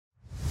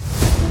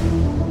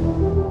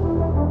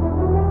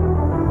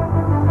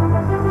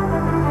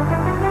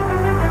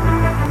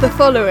The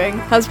following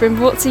has been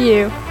brought to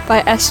you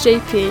by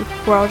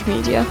SJP World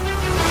Media.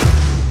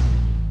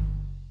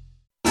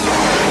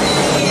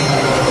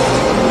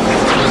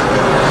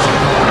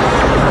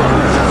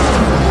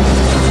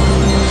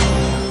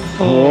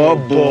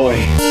 Oh boy.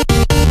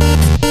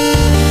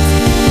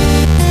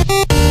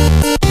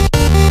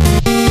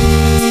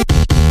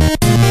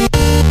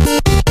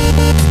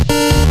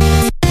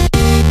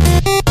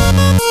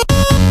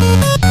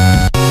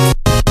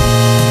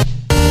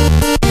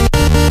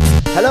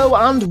 Hello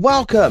and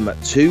welcome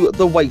to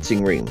The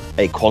Waiting Room,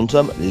 a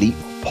Quantum Leap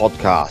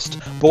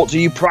podcast, brought to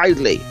you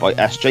proudly by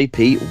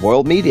SJP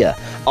World Media.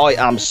 I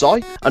am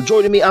Si, and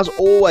joining me as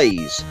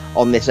always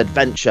on this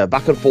adventure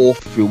back and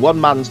forth through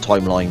one man's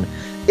timeline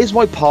is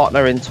my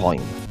partner in time,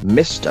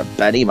 Mr.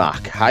 Benny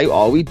Mack. How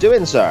are we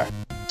doing, sir?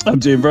 I'm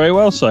doing very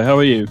well, Si. How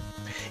are you?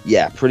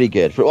 Yeah, pretty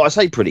good. Well, I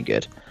say pretty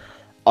good.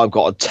 I've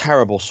got a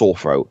terrible sore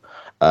throat.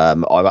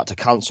 I've had to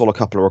cancel a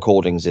couple of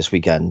recordings this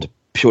weekend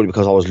purely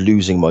because I was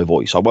losing my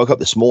voice. I woke up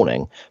this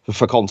morning,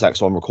 for context,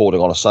 I'm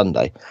recording on a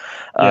Sunday,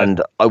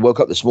 and I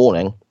woke up this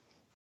morning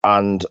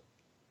and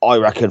I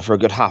reckon for a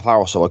good half hour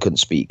or so I couldn't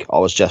speak. I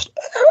was just...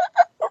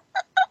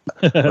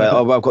 I've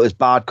got this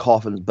bad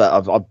cough,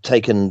 but I've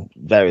taken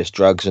various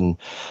drugs and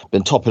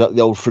been topping up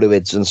the old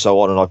fluids and so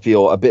on, and I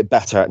feel a bit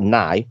better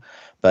now.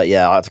 But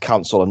yeah, I had to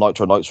cancel a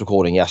Nitro Nights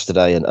recording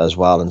yesterday and as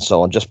well, and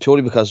so on, just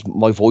purely because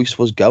my voice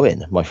was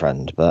going, my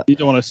friend. But you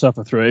don't want to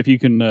suffer through it. If you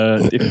can,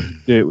 if you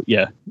do it,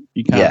 yeah,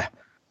 you can. Yeah.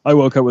 I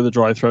woke up with a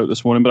dry throat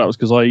this morning, but that was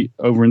because I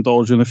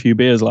overindulged in a few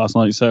beers last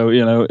night. So,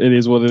 you know, it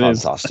is what it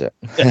is. Fantastic.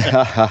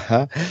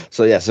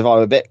 So, yes, if I'm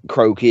a bit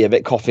croaky, a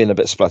bit coffee and a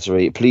bit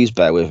spluttery, please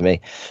bear with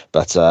me.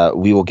 But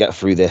we will get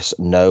through this,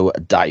 no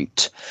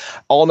doubt.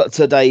 On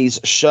today's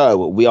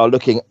show, we are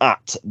looking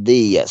at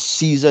the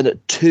Season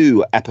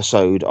 2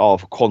 episode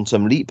of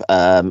Quantum Leap.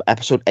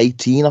 Episode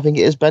 18, I think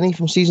it is, Benny,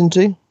 from Season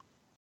 2.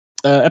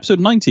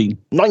 Episode 19.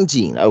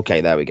 19,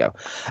 okay, there we go.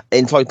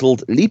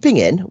 Entitled Leaping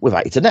In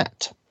Without a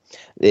Net.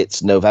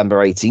 It's November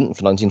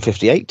 18th,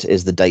 1958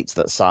 is the date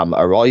that Sam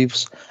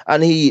arrives,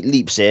 and he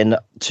leaps in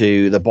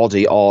to the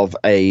body of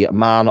a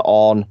man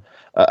on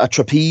a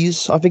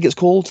trapeze, I think it's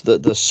called,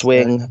 the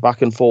swing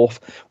back and forth.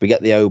 We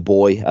get the oh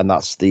boy, and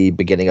that's the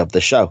beginning of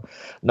the show.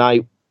 Now,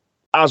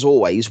 as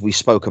always, we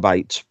spoke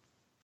about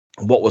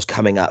what was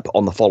coming up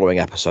on the following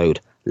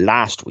episode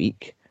last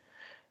week.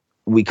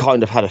 We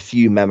kind of had a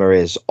few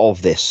memories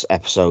of this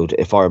episode,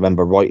 if I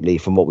remember rightly,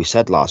 from what we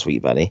said last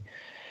week, Benny.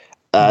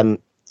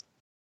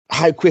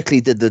 How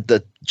quickly did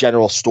the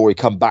general story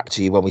come back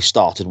to you when we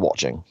started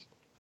watching?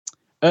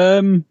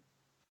 I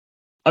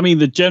mean,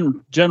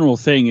 the general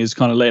thing is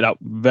kind of laid out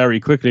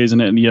very quickly,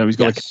 isn't it? And, you know, he's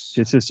got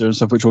his sister and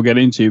stuff, which we'll get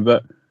into.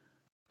 But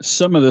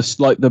some of this,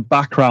 like the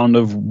background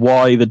of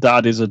why the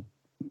dad is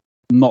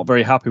not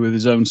very happy with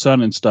his own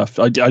son and stuff,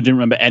 I didn't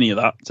remember any of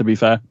that, to be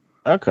fair.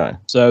 Okay.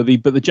 So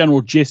but the general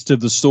gist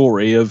of the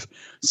story of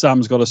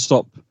Sam's got to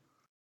stop,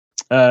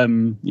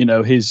 you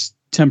know, his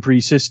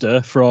temporary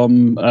sister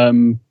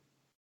from...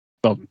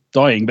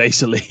 dying,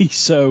 basically.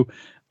 So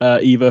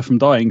Eva from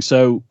dying.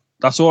 So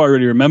that's all I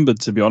really remembered,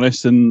 to be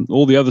honest. And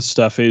all the other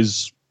stuff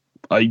is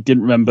I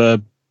didn't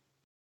remember.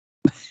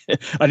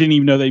 I didn't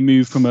even know they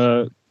moved from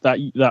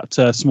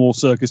that small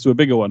circus to a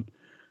bigger one.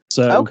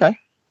 So okay,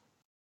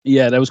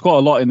 yeah, there was quite a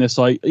lot in this.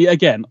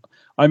 Again,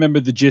 I remember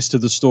the gist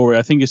of the story.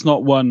 I think it's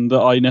not one that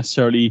I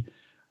necessarily.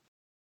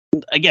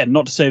 Again,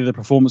 not to say that the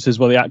performances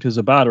by the actors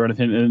are bad or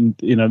anything, and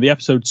you know the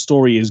episode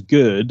story is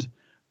good,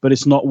 but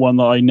it's not one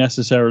that I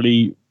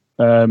necessarily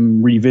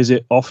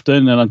revisit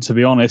often, and to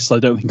be honest, I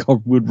don't think I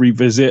would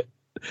revisit.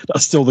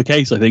 That's still the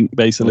case, I think,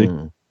 basically.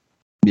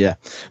 Yeah,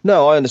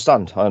 no, I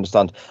understand.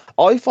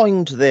 I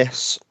find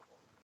this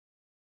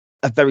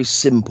a very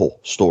simple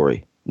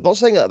story. I'm not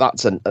saying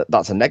that's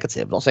a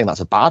negative. I'm not saying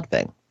that's a bad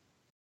thing,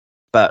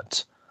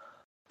 but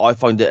I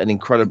find it an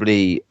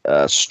incredibly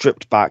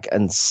stripped back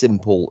and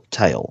simple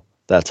tale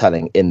they're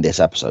telling in this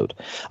episode.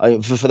 I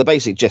mean, for the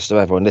basic gist of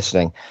everyone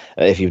listening,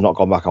 if you've not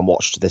gone back and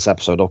watched this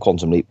episode of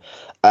Quantum Leap,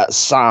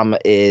 Sam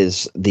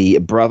is the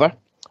brother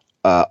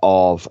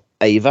of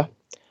Ava,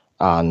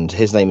 and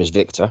his name is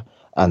Victor,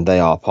 and they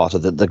are part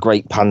of the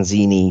great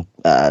Panzini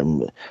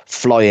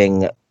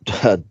flying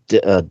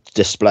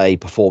display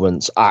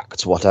performance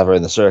act, whatever,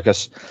 in the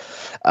circus.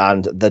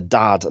 And the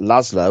dad,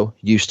 Laszlo,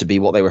 used to be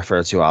what they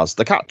refer to as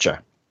the catcher.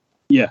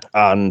 Yeah.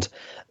 And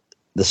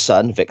the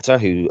son, Victor,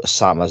 who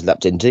Sam has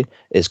leapt into,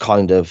 is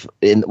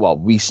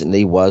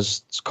recently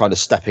was kind of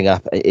stepping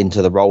up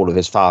into the role of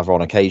his father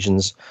on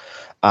occasions.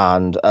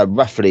 And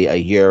roughly a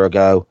year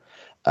ago,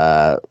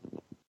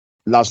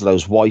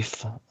 Laszlo's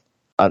wife,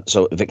 and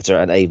so Victor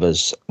and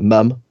Ava's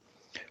mum,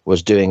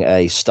 was doing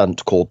a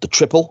stunt called the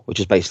triple, which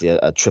is basically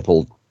a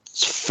triple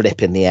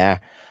flip in the air.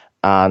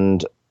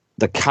 And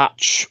the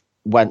catch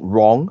went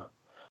wrong,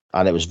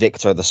 and it was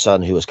Victor, the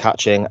son, who was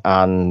catching,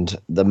 and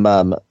the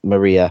mum,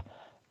 Maria,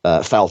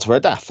 fell to her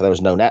death. There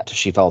was no net.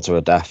 She fell to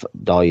her death,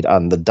 died,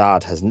 and the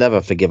dad has never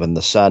forgiven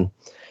the son.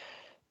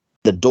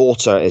 The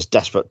daughter is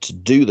desperate to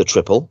do the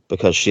triple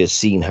because she has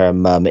seen her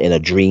mum in a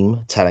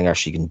dream telling her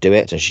she can do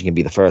it, and she can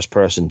be the first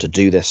person to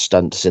do this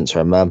stunt since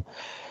her mum.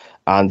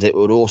 And it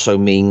would also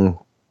mean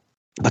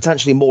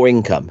potentially more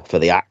income for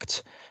the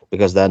act,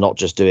 because they're not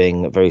just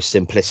doing very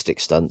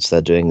simplistic stunts,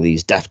 they're doing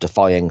these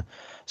death-defying,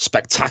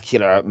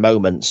 spectacular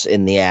moments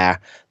in the air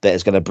that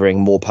is going to bring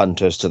more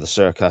punters to the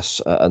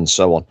circus, and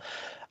so on.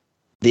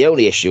 The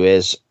only issue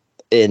is,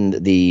 in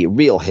the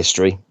real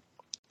history,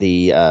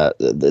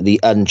 the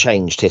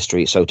unchanged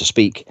history, so to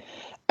speak,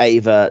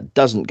 Ava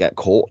doesn't get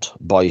caught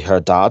by her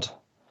dad.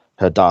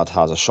 Her dad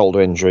has a shoulder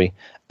injury.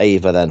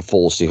 Ava then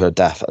falls to her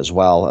death as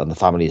well, and the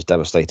family is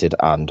devastated,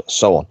 and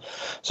so on.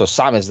 So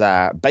Sam is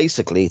there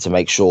basically to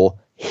make sure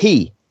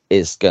he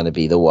is going to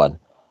be the one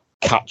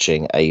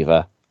catching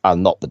Ava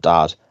and not the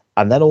dad,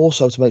 and then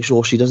also to make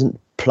sure she doesn't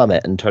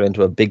plummet and turn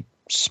into a big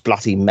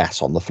splatty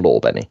mess on the floor,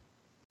 Benny.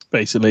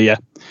 Basically, yeah.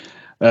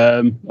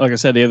 Like I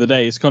said the other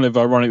day, it's kind of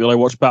ironic that I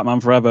watched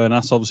Batman Forever, and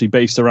that's obviously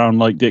based around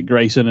like Dick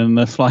Grayson and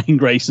the Flying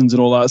Graysons and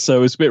all that.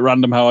 So it's a bit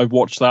random how I've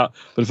watched that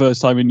for the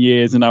first time in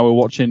years, and now we're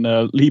watching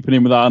Leaping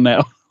In Without a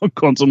Net on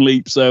Quantum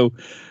Leap. So,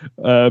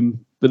 but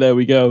there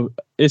we go.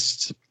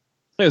 It's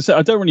like I said,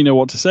 I don't really know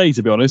what to say,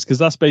 to be honest, because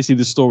that's basically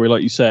the story,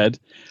 like you said.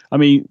 I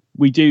mean,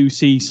 we do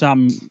see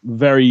Sam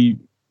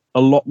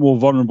a lot more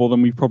vulnerable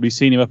than we've probably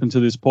seen him up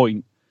until this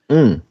point.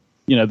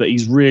 You know, that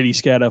he's really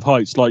scared of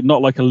heights, like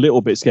not like a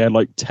little bit scared,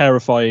 like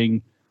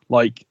terrifying,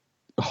 like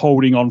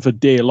holding on for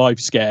dear life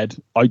scared.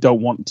 I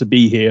don't want to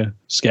be here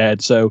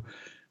scared. So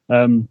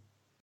that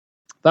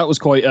was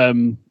quite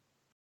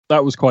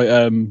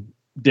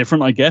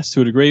different, I guess,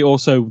 to a degree.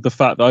 Also,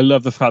 I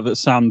love the fact that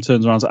Sam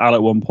turns around to Al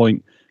at one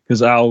point,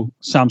 because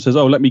Sam says,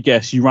 "Oh, let me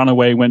guess, you ran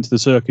away and went to the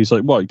circus." He's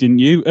like, "What, didn't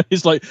you?"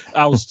 It's like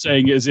Al's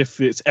saying it as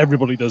if it's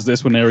everybody does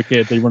this when they're a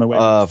kid. They run away.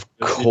 Of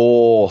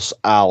course,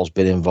 Al's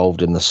been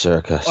involved in the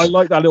circus. I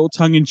like that little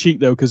tongue in cheek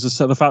though, because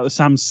the fact that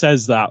Sam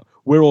says that,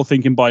 we're all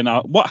thinking by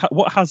now,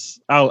 what has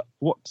Al?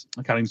 What,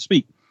 I can't even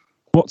speak.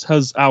 What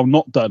has Al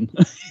not done?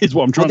 Is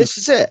what I'm trying. This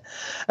is it.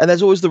 And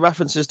there's always the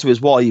references to his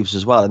wives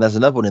as well. And there's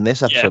another one in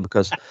this episode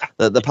because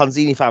the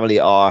Panzini family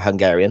are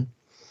Hungarian.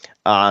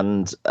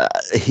 And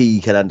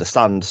he can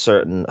understand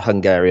certain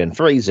Hungarian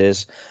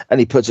phrases, and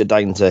he puts it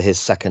down to his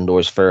second or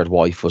his third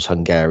wife was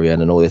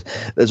Hungarian and all this.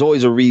 There's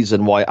always a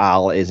reason why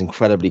Al is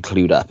incredibly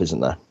clued up,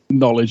 isn't there?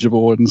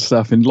 Knowledgeable and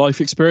stuff, and life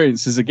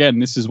experiences. Again,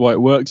 this is why it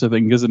works, I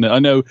think, isn't it? I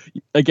know,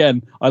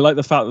 again, I like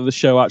the fact that the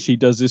show actually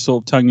does this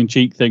sort of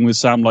tongue-in-cheek thing with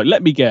Sam, like,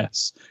 let me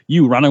guess,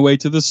 you ran away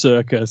to the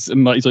circus.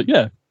 And like, he's like,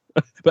 yeah.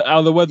 But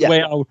Al, the way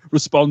Al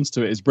responds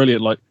to it is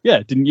brilliant. Like,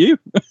 yeah, didn't you?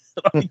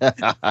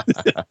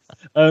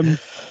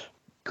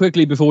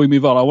 Quickly before we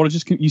move on, I want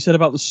to you said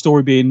about the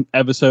story being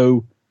ever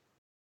so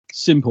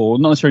simple,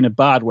 not necessarily in a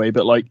bad way,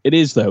 but like it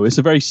is though. It's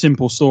a very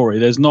simple story.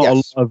 There's not a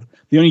lot of,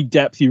 the only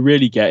depth you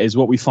really get is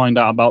what we find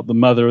out about the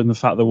mother and the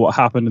fact that what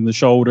happened in the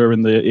shoulder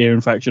and the ear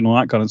infection, all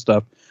that kind of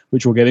stuff,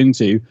 which we'll get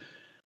into.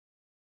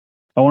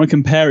 I want to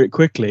compare it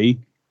quickly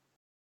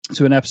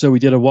to an episode we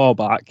did a while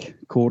back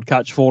called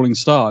Catch a Falling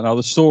Star. Now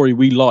the story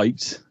we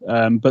liked,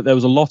 but there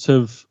was a lot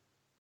of,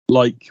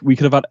 like, we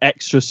could have had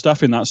extra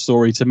stuff in that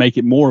story to make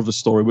it more of a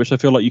story, which I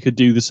feel like you could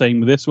do the same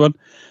with this one.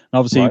 And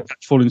obviously,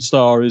 Catch Falling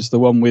Star is the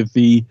one with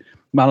the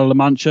Man of La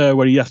Mancha,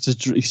 where you have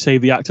to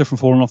save the actor from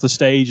falling off the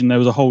stage, and there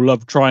was a whole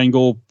love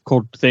triangle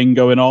thing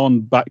going on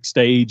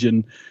backstage,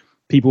 and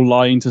people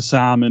lying to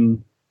Sam,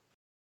 and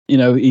you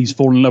know he's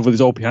fallen in love with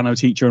his old piano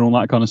teacher and all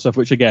that kind of stuff.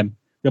 Which again,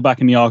 go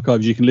back in the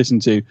archives, you can listen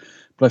to.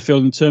 But I feel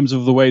in terms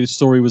of the way the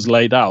story was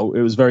laid out,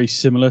 it was very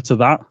similar to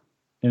that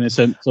in a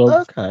sense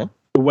of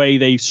the way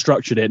they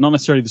structured it. Not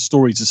necessarily the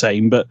story's the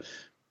same, but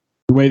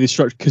the way they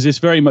structured, because it's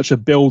very much a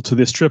build to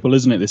this triple,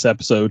 isn't it, this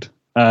episode?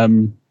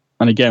 And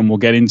again, we'll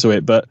get into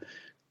it, but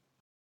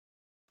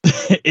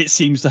it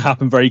seems to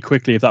happen very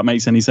quickly, if that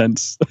makes any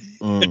sense.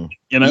 You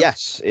know?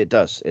 Yes, it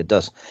does. It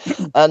does.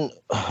 And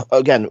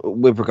again,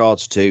 with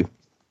regards to,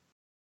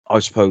 I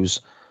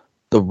suppose,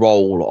 the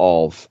role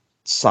of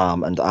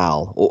Sam and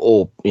Al,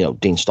 or you know,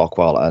 Dean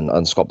Stockwell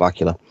and Scott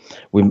Bakula,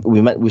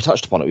 we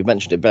touched upon it. We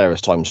mentioned it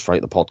various times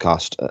throughout the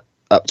podcast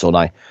up till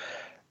now.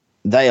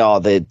 They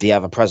are the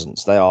ever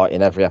presence. They are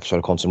in every episode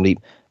of Quantum Leap.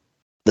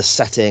 The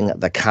setting,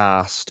 the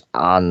cast,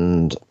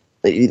 and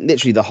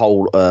literally the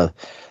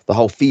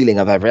whole feeling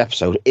of every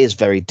episode is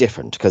very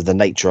different because the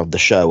nature of the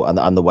show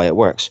and the way it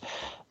works.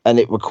 And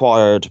it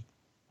required,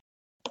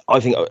 I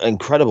think, an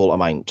incredible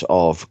amount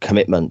of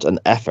commitment and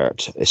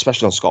effort,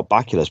 especially on Scott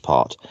Bakula's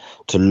part,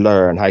 to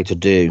learn how to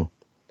do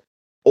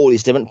all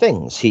these different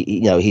things.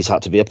 He's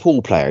had to be a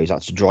pool player. He's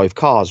had to drive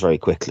cars very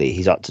quickly.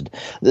 He's had to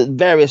the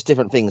various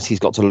different things he's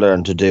got to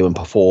learn to do and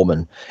perform.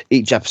 And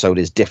each episode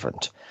is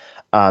different.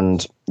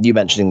 And you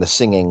mentioning the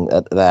singing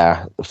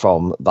there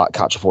from that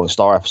Catch a Falling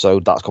Star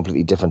episode, that's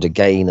completely different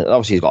again. And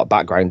obviously he's got a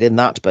background in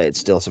that, but it's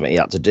still something he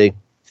had to do.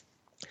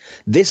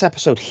 This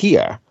episode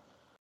here,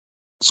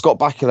 Scott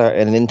Bakula,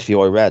 in an interview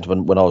I read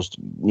when I was,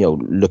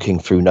 looking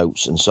through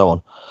notes and so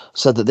on,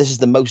 said that this is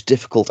the most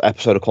difficult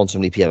episode of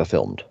Quantum Leap he ever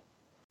filmed.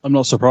 I'm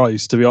not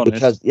surprised, to be honest.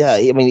 Because, yeah,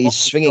 I mean, he's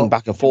swinging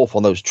back and forth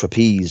on those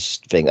trapeze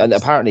thing. And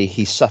apparently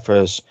he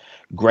suffers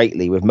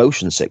greatly with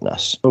motion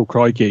sickness. Oh,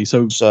 crikey.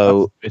 So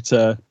it's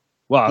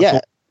well, yeah.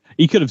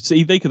 He could have.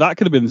 That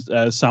could have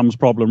been Sam's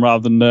problem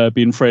rather than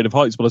being afraid of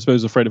heights. But I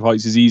suppose afraid of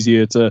heights is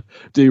easier to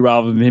do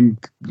rather than him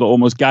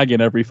almost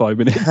gagging every 5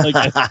 minutes. I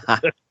guess.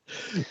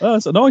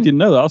 No, I didn't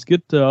know that. That's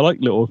good. I like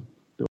little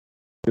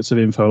bits of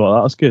info like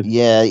that. That's good.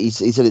 Yeah, he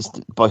said it's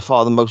by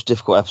far the most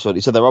difficult episode.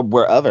 He said there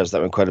were others that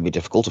were incredibly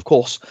difficult, of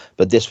course,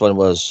 but this one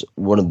was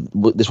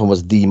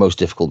the most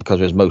difficult because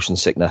of his motion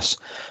sickness,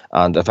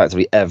 and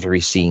effectively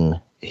every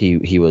scene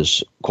he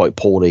was quite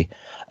poorly.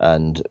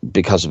 And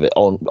because of it,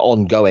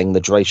 ongoing, the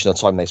duration of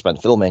time they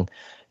spent filming,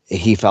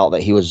 he felt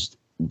that he was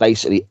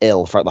basically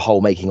ill throughout the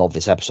whole making of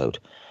this episode.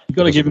 You've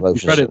got to give him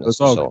credit as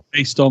well. So.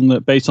 Based on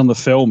the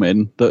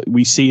filming that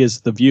we see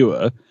as the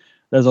viewer,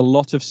 there's a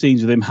lot of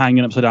scenes with him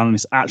hanging upside down, and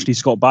it's actually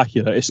Scott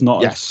Bakula. It's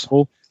not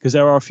because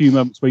there are a few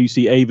moments where you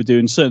see Ava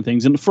doing certain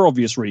things, and for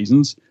obvious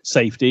reasons,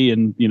 safety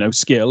and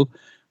skill,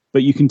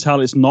 but you can tell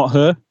it's not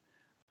her.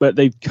 But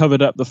they've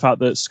covered up the fact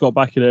that Scott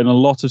Bakula in a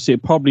lot of scenes,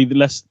 probably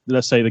let's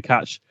say the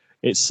catch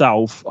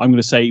itself, I'm going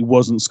to say it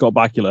wasn't Scott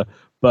Bakula,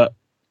 but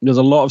there's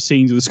a lot of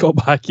scenes with Scott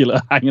Bakula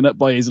hanging up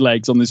by his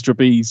legs on this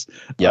trapeze,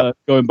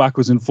 going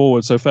backwards and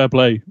forwards. So fair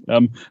play.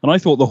 And I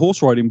thought the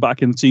horse riding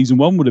back in season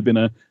 1 would have been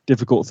a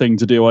difficult thing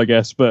to do, I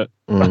guess, but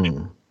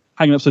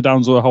hanging upside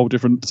down is a whole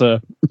different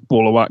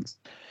ball of wax.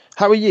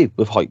 How are you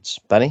with heights,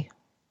 Benny?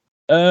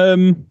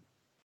 Yeah,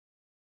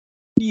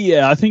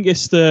 I think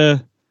it's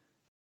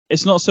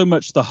not so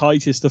much the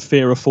height, it's the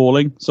fear of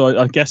falling. So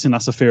I'm guessing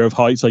that's a fear of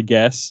heights, I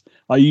guess.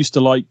 I used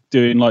to like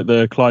doing like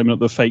the climbing up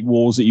the fake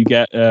walls that you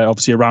get,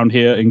 obviously around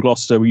here in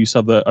Gloucester. We used to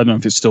have I don't know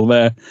if it's still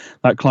there,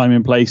 that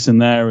climbing place in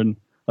there. And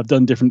I've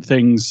done different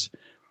things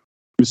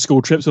with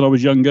school trips when I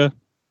was younger.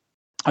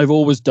 I've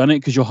always done it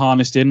because you're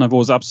harnessed in. I've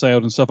always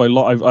abseiled and stuff.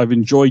 I've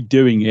enjoyed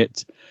doing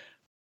it,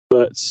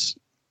 but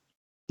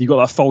you got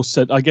that false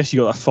set. I guess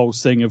you got that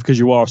false thing of because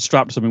you are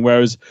strapped to something.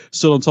 Whereas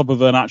still on top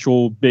of an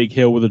actual big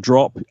hill with a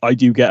drop, I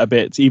do get a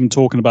bit. Even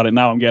talking about it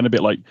now, I'm getting a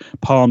bit like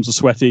palms are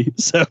sweaty.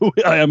 So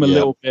I am a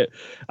little bit.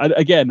 And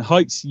again,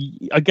 heights.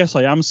 I guess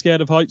I am scared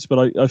of heights,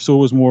 but I saw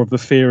was more of the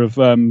fear of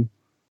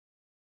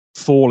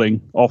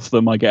falling off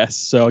them. I guess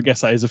so. I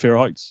guess that is a fear of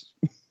heights.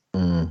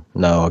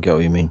 No, I get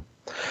what you mean.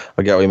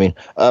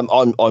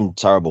 I'm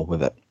terrible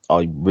with it.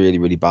 I'm really,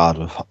 really bad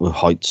with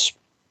heights.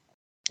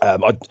 I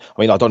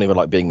mean, I don't even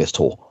like being this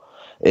tall.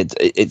 It's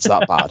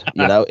that bad,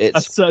 It's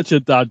That's such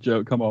a dad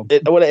joke. Come on.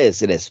 It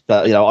is.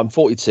 But I'm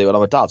 42 and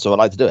I'm a dad, so I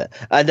like to do it.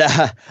 And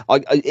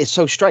it's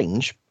so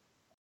strange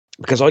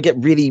because I get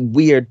really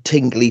weird,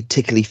 tingly,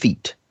 tickly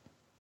feet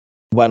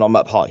when I'm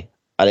up high,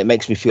 and it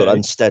makes me feel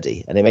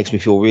unsteady, and it makes me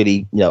feel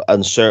really,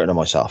 uncertain of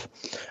myself.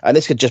 And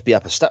this could just be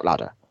up a step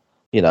ladder,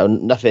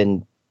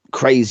 nothing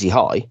crazy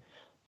high.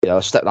 A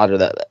step ladder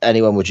that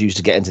anyone would use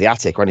to get into the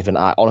attic or anything.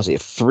 Honestly,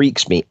 it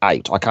freaks me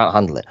out. I can't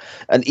handle it.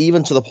 And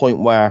even to the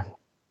point where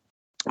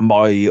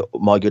my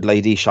good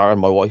lady, Sharon,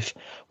 my wife,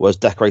 was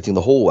decorating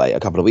the hallway a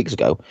couple of weeks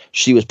ago.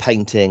 She was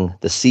painting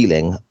the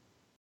ceiling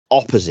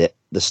opposite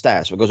the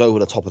stairs. So it goes over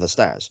the top of the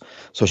stairs.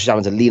 So she's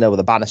having to lean over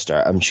the banister,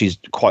 and she's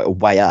quite a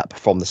way up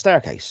from the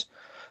staircase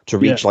to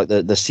reach like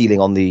the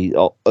ceiling on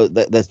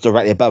that's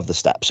directly above the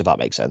steps, if that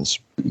makes sense.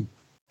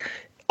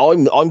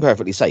 I'm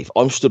perfectly safe.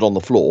 I'm stood on the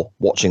floor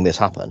watching this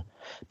happen,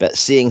 but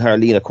seeing her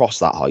lean across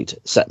that height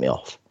set me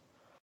off.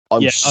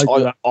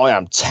 I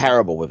am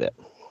terrible with it.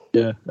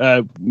 Yeah,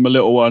 my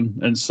little one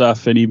and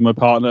stuff, and even my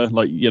partner,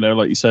 like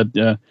you said,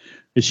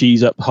 if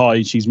she's up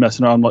high, she's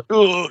messing around. Like,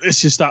 oh, it's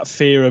just that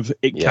fear of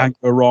it can't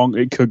go wrong.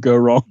 It could go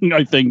wrong,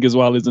 I think, as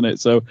well, isn't it?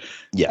 So,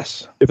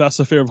 yes, if that's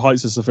the fear of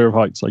heights, it's the fear of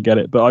heights. I get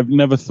it, but I've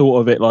never thought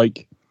of it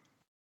like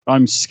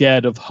I'm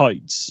scared of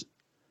heights.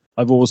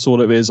 I've always thought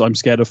of it as I'm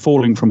scared of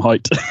falling from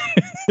height.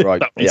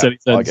 Right.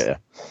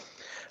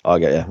 I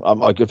get you.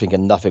 I could think of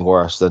nothing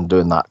worse than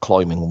doing that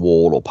climbing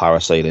wall or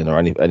parasailing or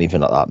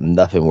anything like that.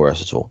 Nothing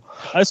worse at all.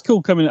 It's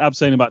cool coming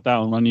abseiling back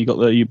down, and you got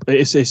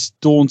it's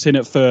daunting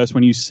at first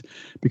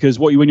because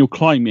when you're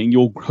climbing,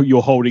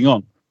 you're holding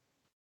on,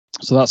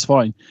 so that's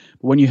fine.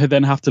 But when you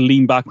then have to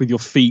lean back with your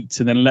feet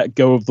and then let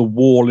go of the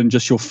wall and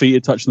just your feet are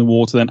touching the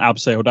wall to then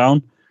abseil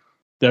down,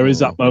 there is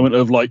that moment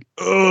of like,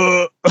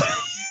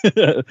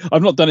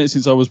 I've not done it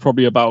since I was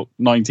probably about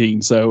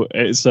 19, so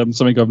it's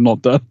something I've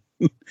not done.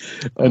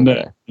 And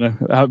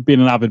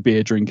being an avid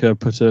beer drinker,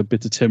 put a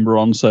bit of timber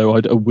on, so I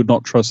would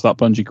not trust that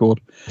bungee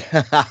cord.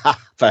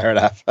 Fair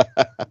enough.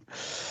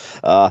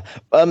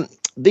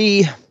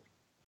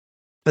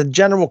 The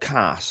general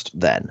cast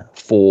then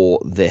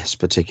for this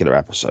particular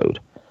episode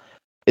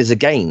is,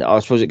 again, I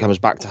suppose it comes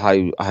back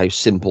to how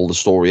simple the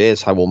story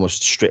is, how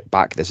almost stripped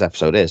back this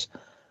episode is.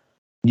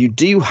 You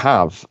do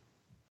have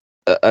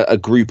a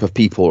group of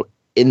people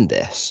in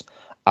this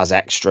as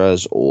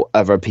extras or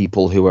other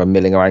people who are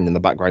milling around in the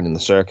background in the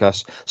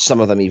circus. Some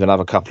of them even have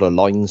a couple of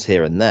lines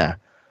here and there.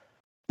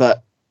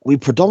 But we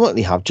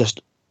predominantly have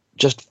just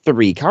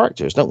 3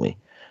 characters, don't we?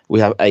 We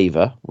have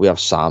Ava, we have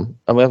Sam,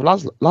 and we have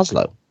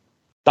Laszlo.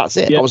 That's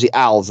it. Yeah. Obviously,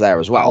 Al's there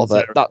as well, Al's but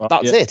there as well,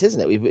 that's it,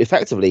 isn't it? We've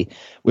effectively,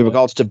 with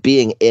regards to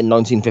being in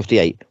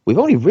 1958, we've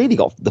only really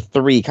got the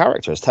 3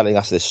 characters telling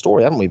us this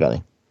story, haven't we,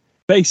 Benny?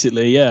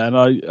 Basically, yeah. And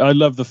I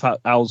love the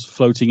fact Al's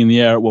floating in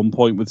the air at one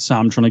point with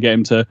Sam trying to get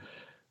him to,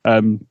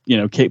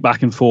 kick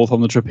back and forth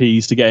on the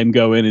trapeze to get him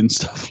going and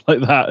stuff like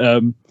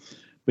that.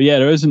 But yeah,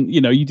 there isn't,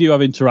 you do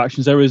have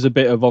interactions. There is a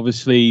bit of,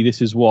 obviously,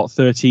 this is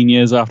 13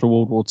 years after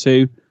World War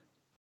II.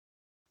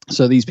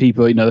 So these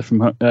people, they're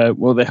from,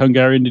 they're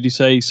Hungarian, did you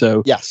say?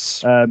 So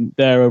yes,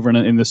 they're over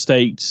in the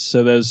States.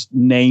 So there's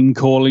name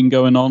calling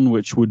going on,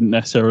 which wouldn't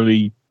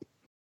necessarily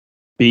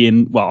be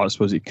in, well, I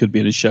suppose it could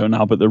be in a show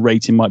now, but the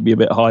rating might be a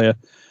bit higher.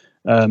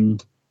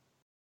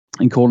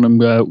 And calling them,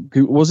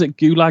 was it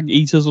Gulag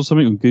Eaters or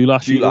something?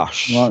 Goulash.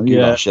 Goulash,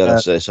 yeah,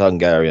 it's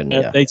Hungarian.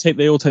 Yeah.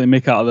 They all take the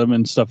mick out of them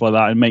and stuff like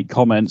that and make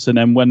comments. And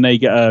then when they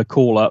get a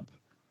call up,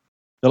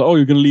 they're like, "Oh,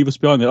 you're going to leave us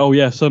behind." Oh,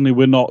 yeah. Suddenly,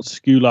 we're not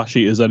goulash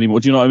eaters anymore.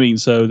 Do you know what I mean?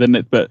 So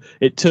then, but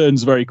it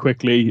turns very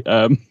quickly.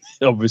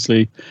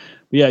 Obviously,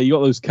 but yeah. You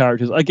got those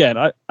characters again.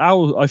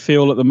 I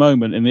feel at the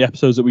moment in the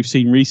episodes that we've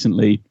seen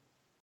recently.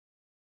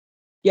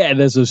 Yeah,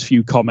 there's those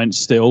few comments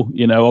still.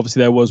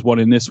 Obviously there was one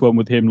in this one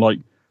with him like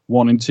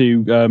wanting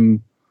to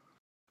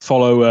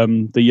follow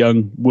the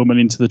young woman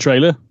into the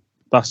trailer.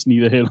 That's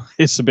neither here.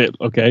 It's a bit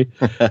okay.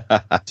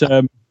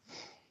 But,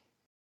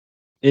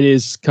 it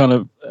is kind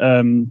of,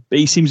 but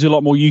he seems a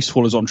lot more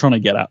useful as I'm trying to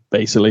get at,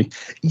 basically.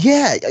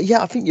 Yeah,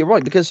 I think you're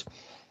right, because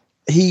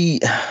he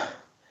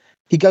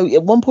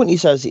at one point he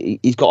says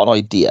he's got an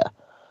idea,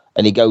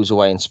 and he goes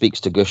away and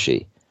speaks to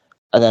Gushy,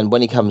 and then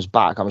when he comes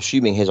back, I'm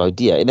assuming his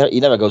idea, he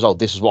never goes, "Oh,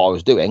 this is what I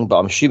was doing," but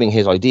I'm assuming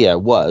his idea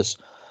was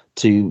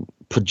to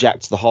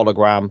project the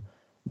hologram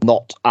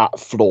not at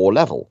floor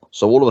level.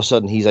 So all of a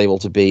sudden he's able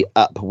to be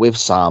up with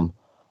Sam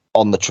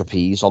on the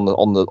trapeze, on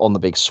the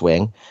big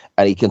swing,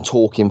 and he can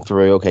talk him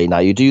through, okay, now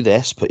you do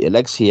this, put your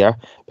legs here,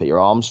 put your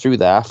arms through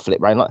there,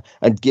 flip round,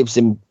 and gives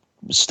him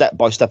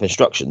step-by-step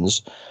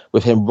instructions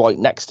with him right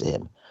next to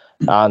him.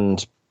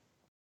 And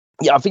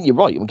yeah, I think you're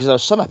right, because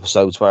there's some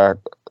episodes where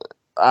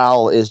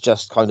Al is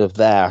just kind of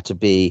there to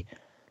be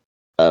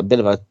a bit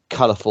of a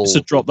colourful... Just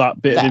to drop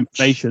that bit of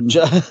information.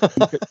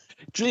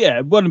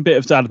 Yeah, one bit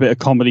of to add a bit of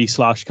comedy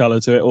 / colour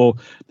to it, or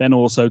then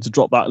also to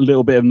drop that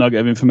little bit of nugget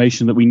of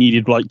information that we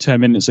needed like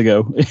 10 minutes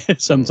ago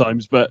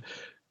sometimes. But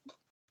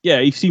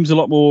yeah, he seems a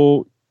lot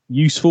more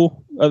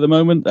useful at the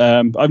moment.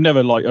 I've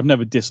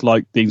never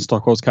disliked Dean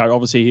Stockwell's character.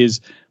 Obviously, his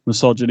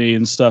misogyny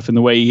and stuff, and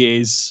the way he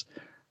is,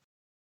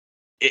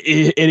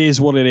 it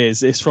is what it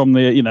is. It's from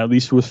the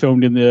these were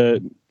filmed in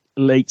the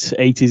late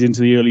 80s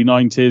into the early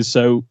 90s,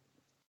 so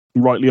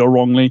rightly or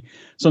wrongly,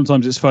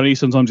 sometimes it's funny,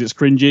 sometimes it's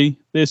cringy.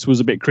 This was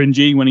a bit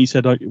cringy when he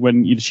said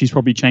she's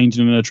probably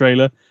changing in a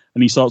trailer,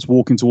 and he starts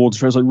walking towards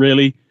her. I was like,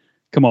 really?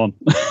 Come on.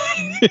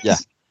 Yeah,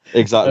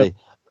 exactly.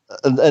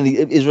 And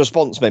his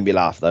response made me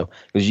laugh, though,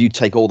 because you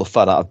take all the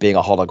fun out of being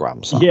a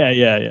hologram. So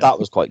yeah. That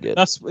was quite good.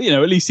 That's, at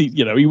least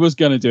he was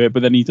going to do it,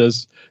 but then he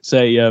does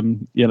say,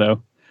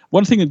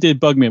 one thing that did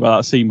bug me about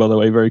that scene, by the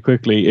way, very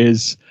quickly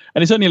is,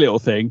 and it's only a little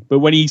thing, but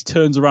when he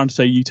turns around to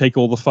say, you take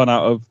all the fun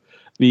out of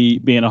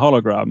being a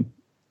hologram,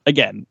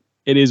 again,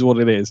 it is what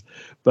it is.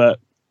 But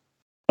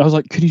I was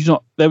like, could you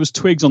not? There was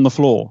twigs on the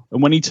floor,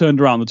 and when he turned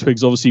around, the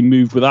twigs obviously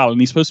moved with Al,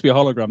 and he's supposed to be a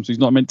hologram, so he's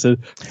not meant to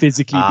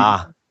physically.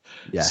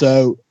 Yes.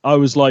 So I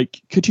was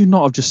like, could you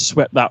not have just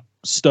swept that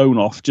stone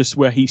off just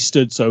where he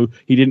stood, so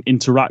he didn't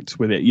interact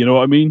with it? You know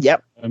what I mean?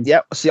 Yep.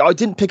 Yep. See, I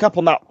didn't pick up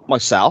on that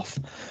myself,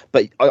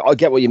 but I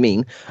get what you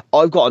mean.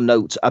 I've got a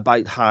note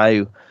about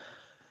how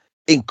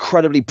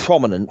incredibly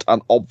prominent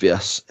and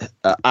obvious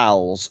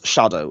Al's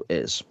shadow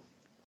is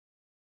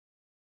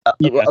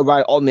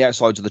right on the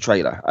outsides of the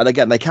trailer. And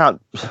again, they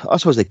can't. I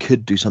suppose they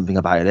could do something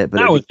about it, but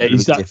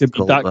nowadays that could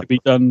be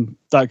done.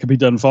 That could be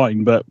done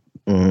fine, but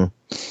yeah,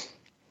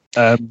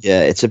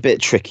 it's a bit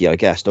tricky, I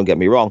guess. Don't get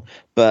me wrong,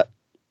 but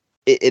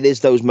it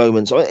is those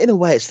moments. In a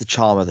way, it's the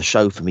charm of the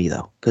show for me,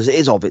 though, because it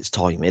is of its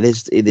time. It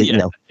is.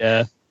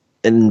 Yeah.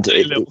 And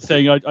a little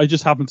thing, I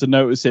just happened to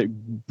notice it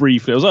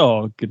briefly. I was like,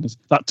 oh goodness,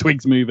 that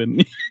twig's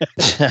moving.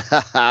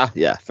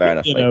 Yeah, fair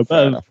enough.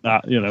 Fair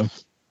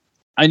enough.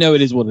 I know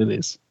it is what it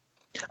is.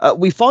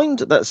 We find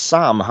that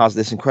Sam has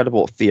this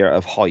incredible fear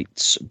of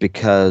heights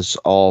because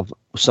of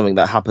something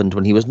that happened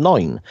when he was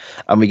 9,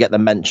 and we get the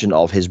mention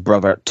of his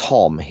brother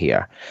Tom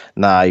here.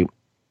 Now,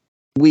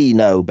 we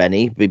know,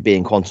 Benny,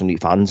 being Quantum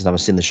Leap fans, and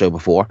I've seen the show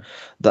before,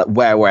 that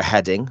where we're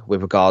heading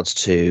with regards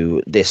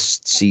to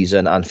this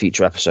season and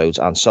future episodes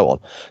and so on.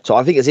 So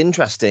I think it's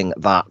interesting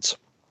that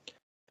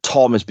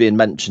Tom is being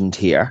mentioned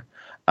here.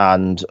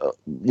 And,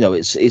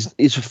 it's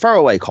a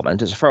throwaway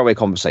comment. It's a throwaway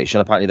conversation.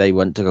 Apparently they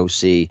went to go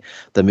see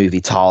the movie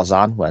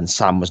Tarzan when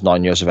Sam was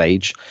 9 years of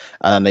age.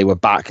 And they were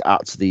back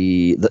at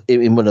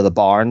in one of the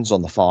barns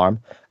on the farm.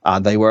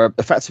 And they were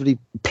effectively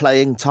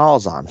playing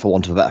Tarzan, for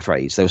want of a better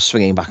phrase. They were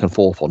swinging back and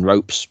forth on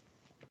ropes.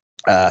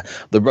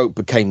 The rope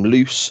became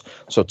loose.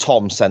 So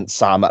Tom sent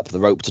Sam up the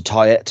rope to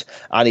tie it.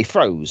 And he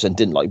froze and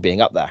didn't like being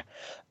up there.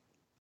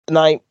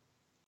 Now,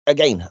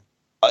 again,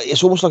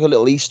 it's almost like a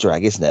little Easter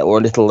egg, isn't it? Or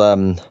a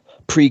little...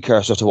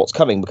 precursor to what's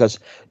coming, because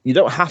you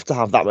don't have to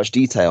have that much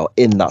detail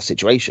in that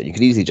situation. You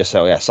could easily just say,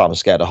 oh yeah, Sam's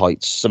scared of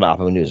heights, something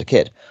happened when he was a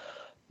kid.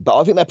 But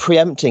I think they're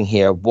preempting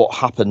here what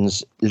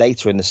happens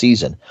later in the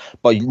season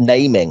by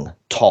naming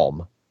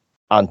Tom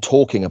and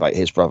talking about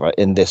his brother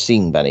in this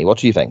scene. Benny, what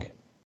do you think?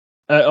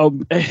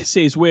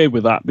 See, it's weird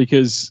with that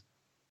because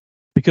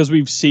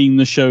we've seen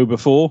the show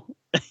before.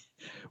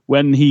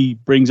 When he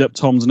brings up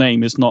Tom's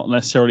name, it's not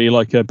necessarily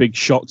like a big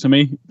shock to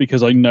me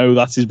because I know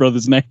that's his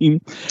brother's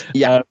name.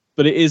 Yeah,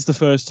 but it is the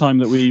first time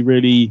that we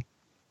really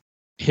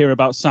hear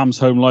about Sam's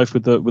home life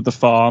with the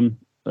farm,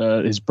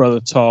 his brother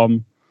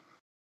Tom,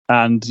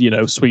 and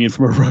swinging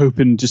from a rope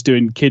and just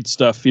doing kid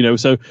stuff.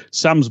 So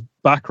Sam's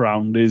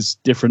background is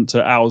different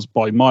to ours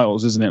by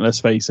miles, isn't it?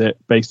 Let's face it,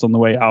 based on the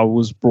way Al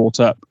was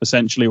brought up,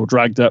 essentially, or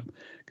dragged up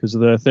because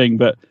of the thing,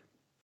 but.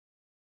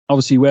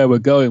 Obviously, where we're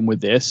going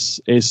with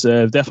this is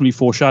definitely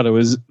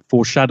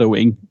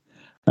foreshadowing,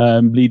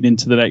 leading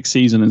into the next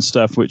season and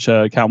stuff, which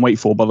I can't wait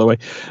for, by the way.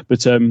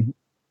 But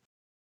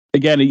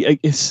again,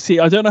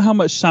 see, I don't know how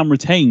much Sam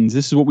retains.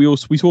 This is what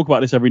we talk about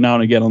this every now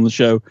and again on the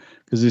show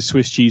because his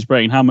Swiss cheese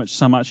brain, how much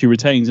Sam actually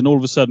retains, and all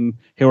of a sudden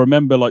he'll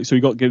remember, like, so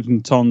he got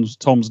given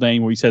Tom's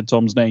name, or he said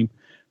Tom's name,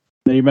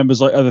 then he remembers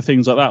like other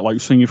things like that,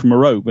 like swinging from a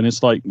rope, and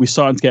it's like we're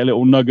starting to get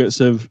little nuggets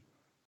of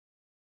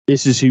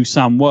this is who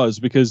Sam was,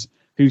 because.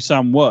 Who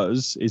Sam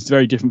was is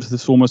very different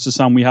to almost the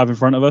Sam we have in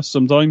front of us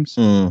sometimes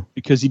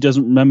because he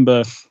doesn't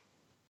remember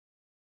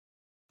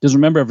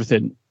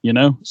everything,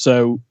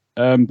 So,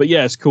 but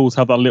yeah, it's cool to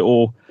have that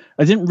little.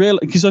 I didn't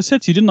realize because I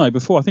said to you, didn't I,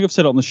 before? I think I've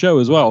said it on the show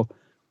as well.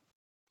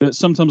 That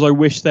sometimes I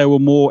wish there were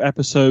more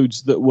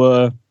episodes that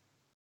were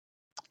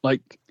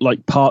like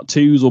part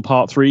 2s or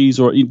part 3s,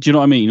 or do you know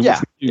what I mean?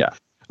 Yeah, yeah.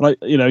 Like,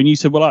 and you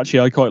said, well,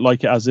 actually, I quite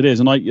like it as it is,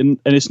 and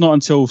it's not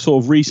until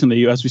sort of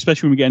recently,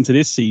 especially when we get into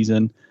this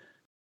season.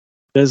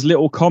 There's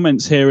little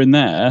comments here and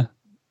there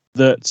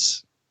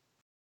that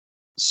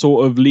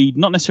sort of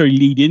not necessarily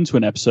lead into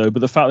an episode, but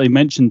the fact they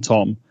mentioned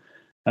Tom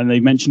and they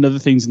mentioned other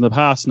things in the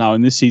past now,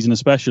 in this season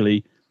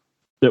especially,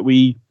 that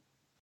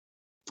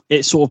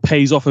it sort of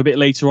pays off a bit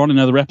later on in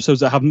other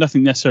episodes that have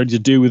nothing necessarily to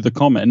do with the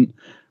comment,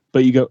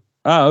 but you go,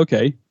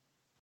 okay.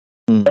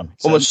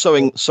 Almost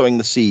sowing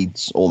the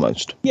seeds,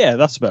 almost. Yeah,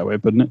 that's a better way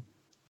of putting it.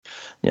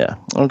 Yeah,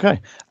 okay.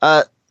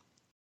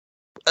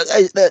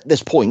 At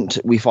this point,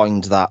 we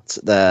find that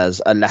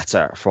there's a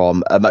letter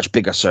from a much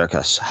bigger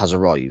circus has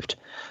arrived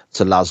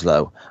to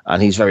Laszlo,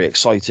 and he's very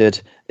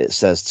excited. It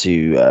says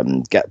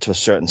to get to a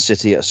certain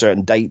city at a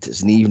certain date.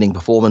 It's an evening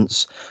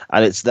performance,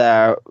 and it's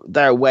their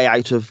way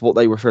out of what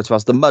they refer to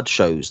as the mud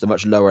shows, the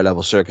much lower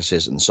level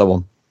circuses, and so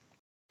on.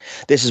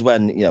 This is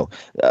when,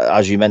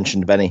 as you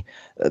mentioned, Benny,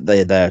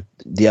 the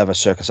other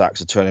circus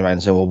acts are turning around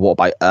and saying, well, what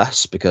about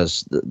us?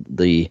 Because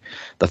the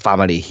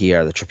family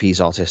here, the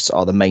trapeze artists,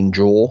 are the main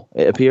draw,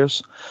 it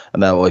appears.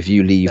 And then, well, if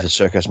you leave the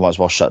circus, might as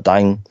well shut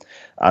down.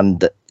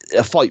 And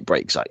a fight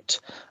breaks out.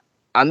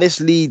 And this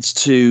leads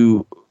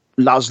to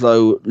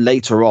Laszlo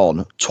later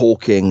on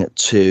talking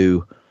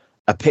to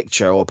a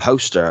picture or a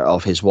poster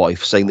of his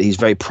wife, saying that he's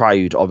very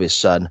proud of his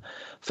son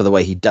for the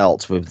way he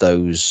dealt with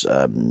those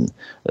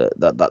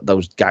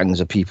those gangs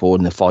of people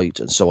in the fight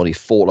and so on. He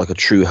fought like a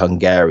true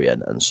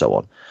Hungarian and so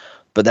on.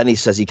 But then he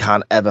says he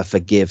can't ever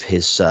forgive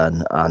his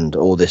son and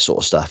all this sort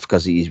of stuff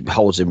because he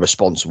holds him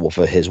responsible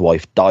for his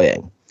wife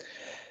dying.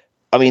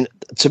 I mean,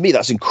 to me,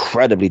 that's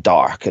incredibly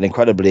dark and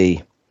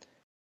incredibly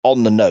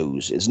on the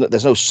nose.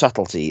 There's no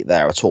subtlety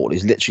there at all.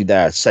 He's literally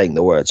there saying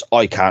the words,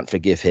 I can't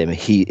forgive him.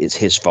 It's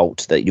his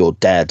fault that you're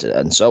dead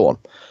and so on.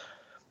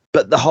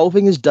 But the whole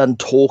thing is done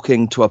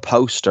talking to a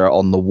poster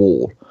on the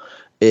wall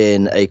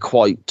in a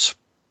quite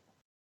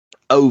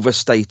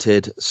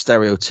overstated,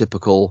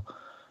 stereotypical,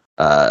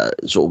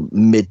 sort of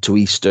mid to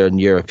Eastern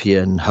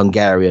European,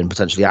 Hungarian,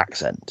 potentially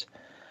accent.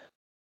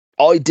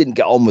 I didn't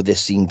get on with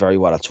this scene very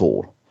well at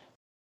all.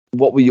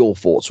 What were your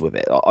thoughts with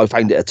it? I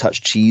found it a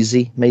touch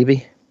cheesy,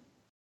 maybe.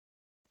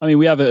 I mean,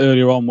 we have it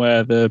earlier on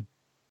where the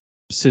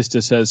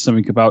sister says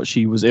something about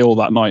she was ill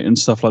that night and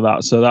stuff like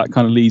that, so that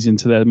kind of leads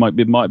into there might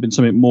have been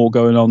something more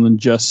going on than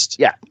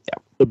just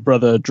the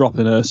brother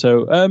dropping her.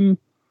 So I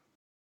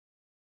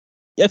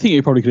think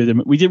you probably could have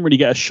done. We didn't really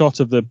get a shot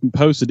of the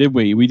poster, did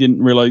we? We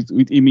didn't realize.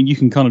 I mean, you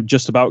can kind of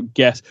just about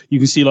guess. You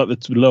can see like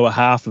the lower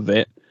half of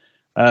it.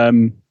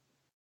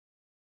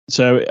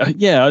 So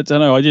yeah, I don't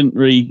know. I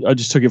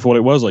just took it for what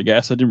it was. I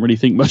guess I didn't really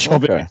think much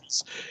of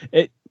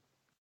it.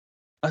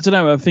 I don't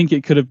know. I think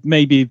it could have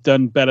maybe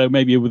done better,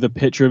 maybe with a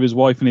picture of his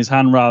wife in his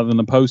hand rather than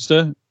a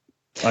poster.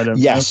 I don't.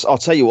 Yes, I'll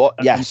tell you what.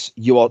 Yes,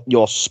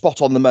 you're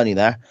spot on the money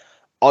there.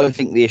 I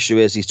think the issue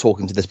is he's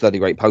talking to this bloody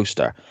great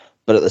poster,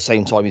 but at the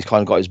same time he's kind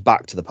of got his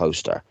back to the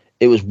poster.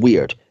 It was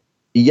weird.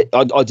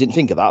 I didn't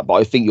think of that, but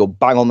I think you're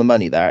bang on the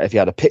money there. If you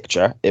had a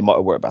picture, it might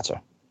have worked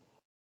better.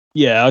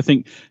 Yeah, I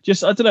think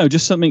just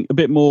something a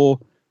bit more,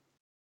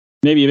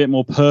 maybe a bit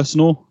more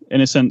personal. In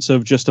a sense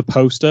of just a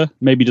poster,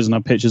 maybe doesn't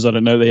have pictures. I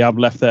don't know. They have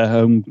left their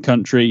home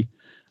country.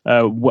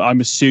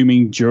 I'm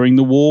assuming during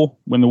the war,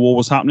 when the war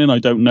was happening. I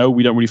don't know.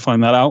 We don't really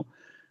find that out.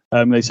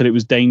 They said it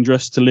was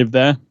dangerous to live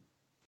there.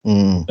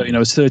 Mm. So,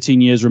 it's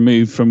 13 years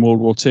removed from World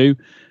War II.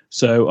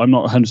 So I'm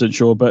not 100%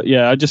 sure. But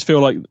yeah, I just feel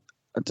like,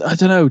 I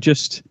don't know,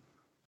 just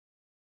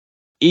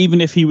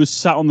even if he was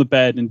sat on the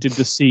bed and did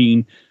the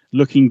scene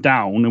looking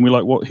down and we're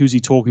like, who's he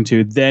talking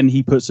to? Then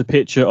he puts a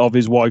picture of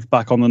his wife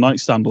back on the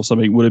nightstand or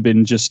something, would have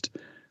been just,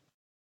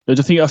 I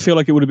feel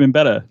like it would have been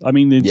better. I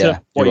mean,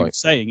 what he was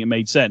saying, it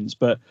made sense,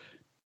 but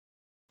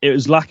it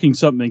was lacking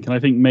something. And I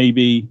think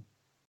maybe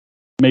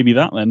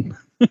that then.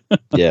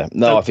 Yeah,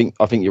 no, I think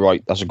you're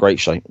right. That's a great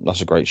shame.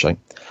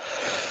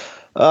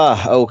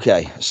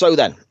 Okay. So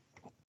then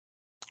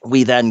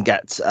we then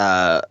get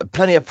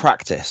plenty of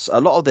practice.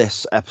 A lot of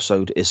this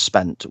episode is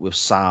spent with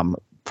Sam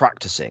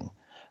practicing,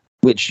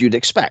 which you'd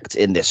expect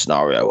in this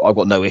scenario. I've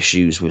got no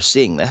issues with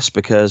seeing this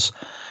because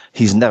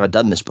he's never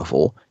done this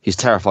before. He's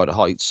terrified of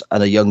heights,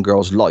 and a young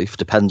girl's life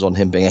depends on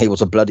him being able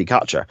to bloody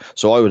catch her.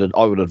 So I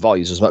would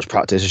advise as much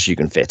practice as you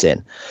can fit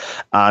in.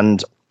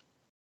 And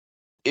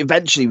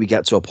eventually we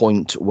get to a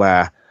point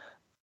where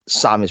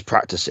Sam is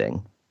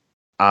practicing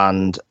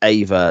and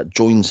Ava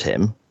joins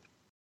him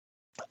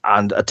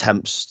and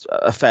attempts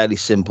a fairly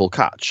simple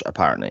catch,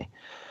 apparently.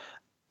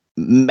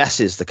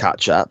 Messes the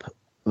catch up,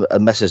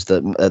 messes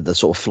the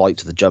sort of flight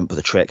to the jump of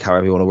the trick,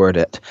 however you want to word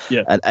it.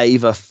 Yeah. And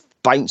Ava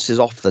bounces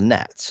off the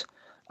net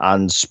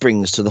and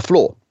springs to the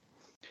floor,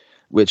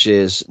 which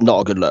is not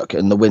a good look.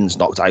 And the wind's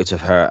knocked out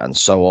of her and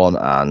so on.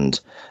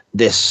 And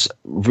this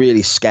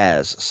really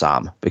scares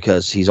Sam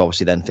because he's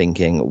obviously then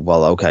thinking,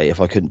 well, okay, if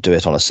I couldn't do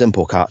it on a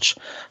simple catch,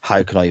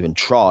 how can I even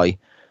try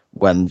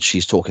when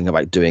she's talking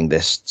about doing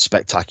this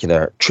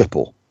spectacular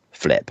triple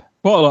flip?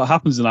 Quite a lot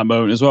happens in that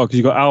moment as well, because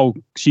you've got Al,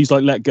 she's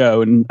like, let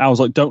go, and Al's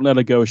like, don't let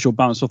her go, or she'll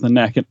bounce off the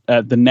net.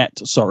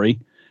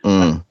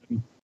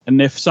 And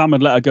if Sam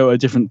had let her go at a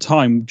different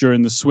time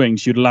during the swing,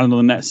 she'd land on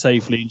the net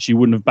safely and she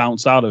wouldn't have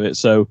bounced out of it.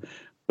 So,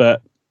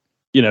 but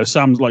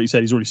Sam's, like you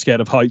said, he's already scared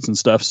of heights and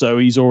stuff, so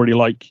he's already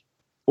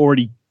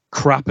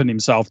crapping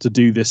himself to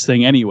do this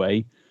thing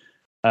anyway.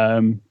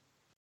 But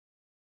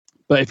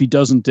if he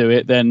doesn't do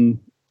it, then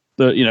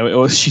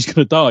she's going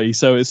to die.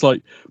 So it's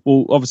like,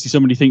 well, obviously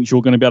somebody thinks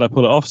you're going to be able to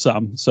pull it off,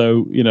 Sam.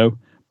 So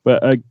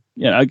but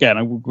again,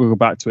 I will go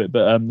back to it.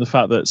 But the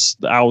fact that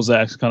Al's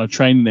there kind of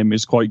training him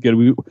is quite good.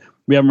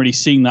 We haven't really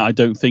seen that, I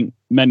don't think,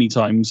 many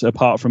times,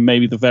 apart from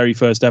maybe the very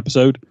first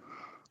episode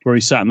where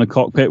he sat in the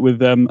cockpit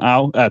with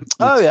Al.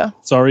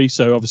 Sorry.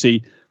 So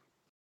obviously,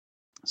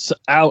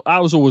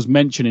 Al's always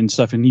mentioning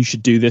stuff, and you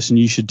should do this and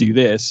you should do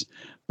this.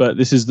 But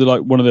this is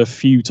one of the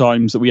few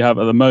times that we have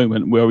at the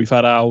moment where we've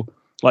had Al,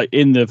 like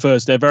in their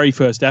very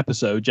first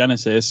episode,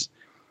 Genesis,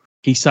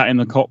 he sat in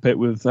the cockpit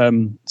with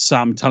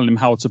Sam telling him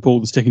how to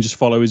pull the stick and just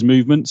follow his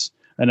movements.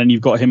 And then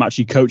you've got him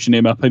actually coaching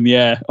him up in the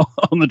air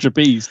on the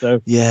trapeze.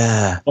 So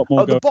yeah.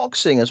 The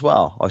boxing as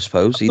well, I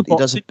suppose. He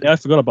does. I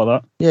forgot about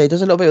that. Yeah, he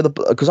does a little bit of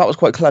because that was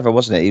quite clever,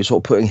 wasn't it? He was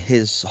sort of putting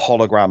his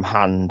hologram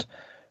hand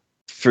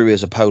through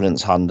his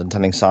opponent's hand and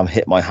telling Sam,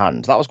 "Hit my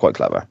hand." That was quite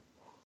clever.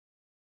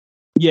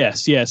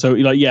 Yes, yeah. So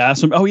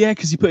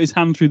because he put his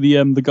hand through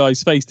the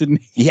guy's face,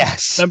 didn't he?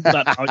 Yes. Remember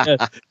that now?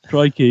 Yeah.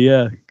 Crikey,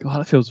 yeah. God,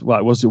 that feels right.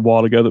 It was a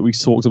while ago that we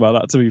talked about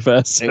that, to be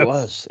fair. So.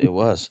 It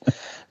was.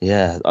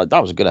 Yeah,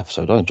 that was a good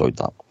episode. I enjoyed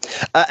that.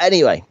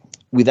 Anyway,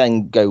 we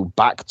then go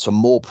back to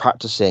more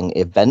practicing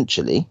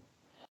eventually,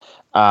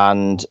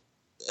 and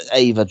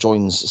Ava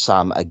joins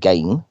Sam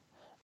again,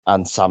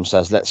 and Sam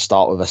says, "Let's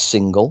start with a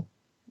single,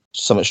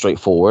 something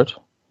straightforward."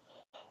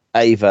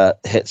 Ava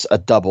hits a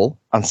double,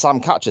 and Sam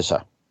catches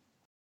her.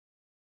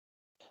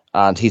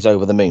 And he's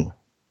over the moon.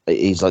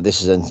 He's like,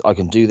 I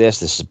can do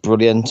this. This is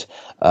brilliant.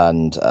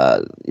 And,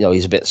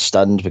 he's a bit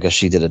stunned because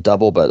she did a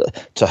double.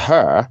 But to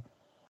her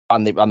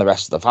and the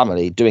rest of the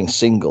family, doing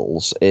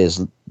singles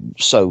is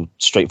so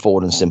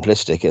straightforward and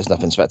simplistic. It's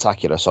nothing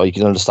spectacular. So you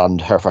can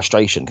understand her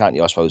frustration, can't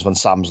you, I suppose, when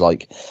Sam's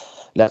like,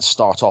 let's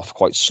start off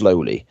quite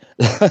slowly.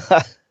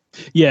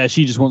 Yeah,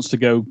 she just wants to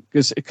go.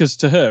 Because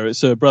to her,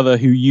 it's her brother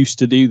who used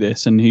to do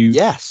this and who,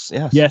 yes,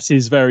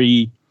 is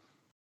very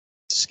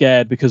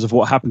scared because of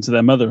what happened to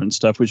their mother and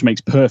stuff, which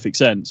makes perfect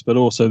sense. But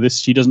also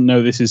she doesn't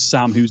know this is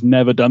Sam, who's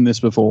never done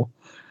this before.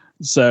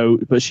 So,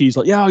 but she's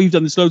like, you've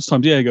done this loads of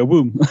times. Yeah, go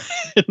boom.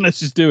 Let's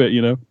just do it,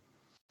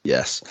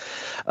 Yes.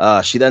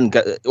 She then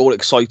gets all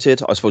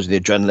excited. I suppose the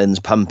adrenaline's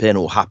pumping,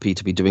 all happy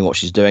to be doing what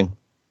she's doing.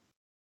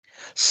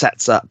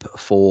 Sets up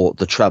for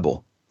the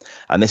treble.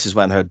 And this is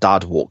when her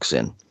dad walks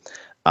in,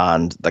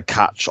 and the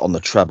catch on the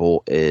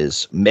treble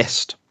is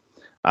missed.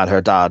 And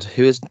her dad,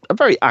 who is a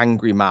very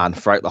angry man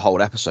throughout the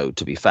whole episode,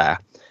 to be fair,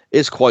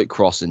 is quite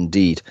cross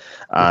indeed.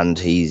 And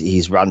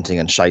he's ranting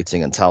and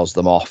shouting and tells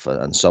them off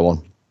and so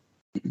on.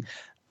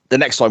 The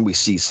next time we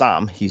see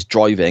Sam, he's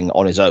driving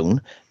on his own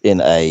in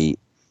a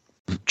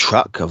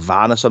truck, a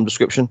van of some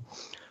description.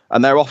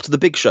 And they're off to the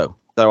big show.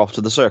 They're off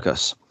to the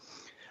circus.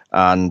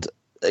 And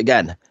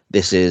again,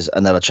 this is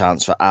another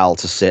chance for Al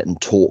to sit and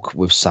talk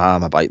with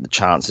Sam about the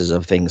chances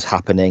of things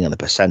happening and the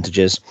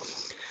percentages.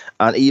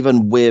 And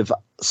even with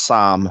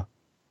Sam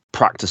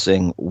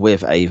practicing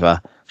with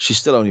Ava, she's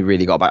still only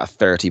really got about a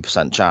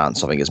 30%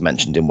 chance. I think it's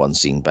mentioned in one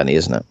scene, Benny,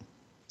 isn't it?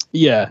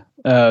 Yeah.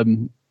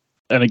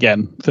 and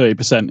again,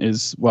 30%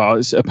 is,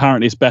 well,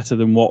 apparently it's better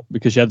than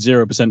because you had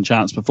 0%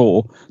 chance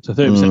before. So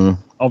 30%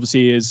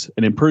 obviously is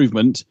an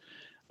improvement.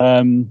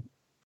 I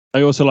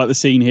also like the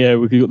scene here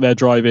where they're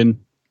driving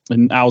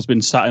and Al's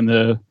been sat in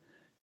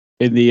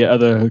the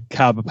other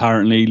cab,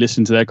 apparently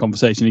listening to their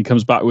conversation. He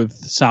comes back with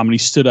Sam and he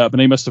stood up, and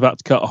they must have had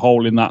to cut a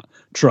hole in that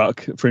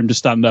truck for him to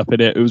stand up in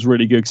it. It was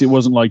really good because it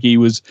wasn't like he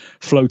was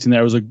floating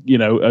there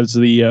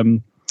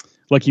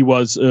like he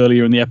was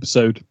earlier in the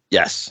episode.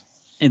 Yes.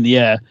 In the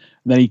air.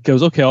 And then he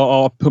goes, okay,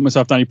 I'll put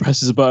myself down. He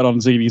presses a button on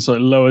the TV, so he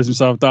lowers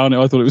himself down.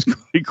 I thought it was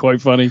quite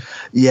funny.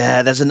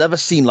 Yeah, there's another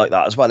scene like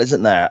that as well,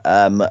 isn't there?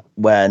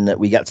 When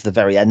we get to the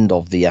very end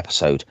of the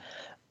episode,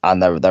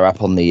 and they're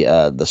up on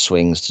the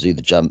swings to do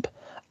the jump,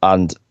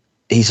 and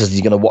he says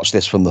he's going to watch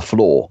this from the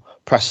floor.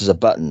 Presses a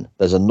button,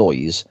 there's a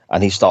noise,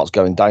 and he starts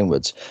going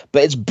downwards.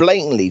 But it's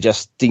blatantly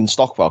just Dean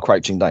Stockwell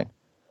crouching down.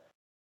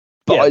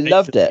 But yeah, I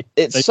loved it.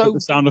 It's so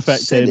sound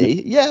effect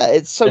silly. Yeah,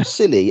 it's so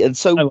silly and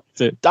so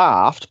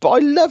daft, but I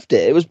loved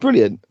it. It was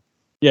brilliant.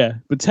 Yeah,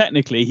 but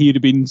technically he'd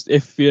have been,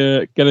 if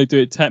you're going to do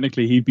it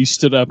technically, he'd be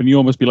stood up and he'd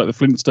almost be like the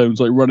Flintstones,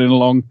 like running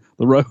along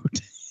the road.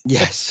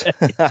 Yes.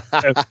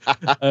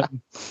 But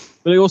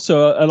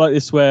also, I like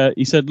this where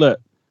he said, look,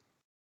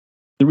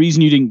 the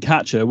reason you didn't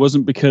catch her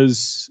wasn't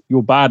because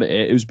you're bad at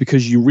it. It was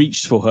because you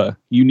reached for her.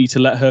 You need to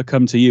let her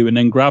come to you and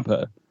then grab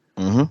her.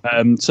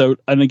 Mm-hmm. So,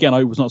 and again,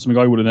 it was not something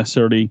I would have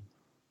necessarily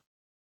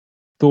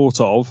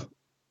thought of,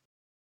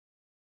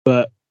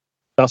 but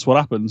that's what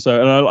happened.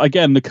 So, and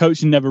again, the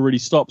coaching never really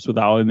stops with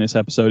Al in this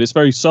episode. It's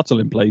very subtle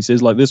in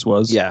places, like this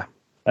was. Yeah.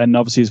 And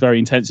obviously it's very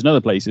intense in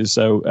other places.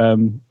 So,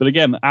 but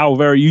again, Al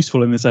very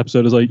useful in this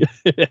episode, as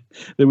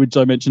which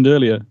I mentioned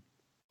earlier.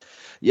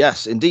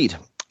 Yes, indeed.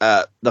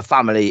 The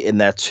family in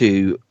their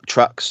 2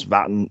 trucks,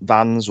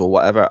 vans or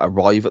whatever,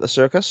 arrive at the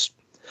circus.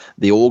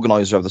 The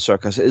organizer of the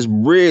circus is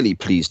really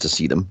pleased to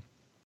see them.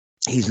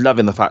 He's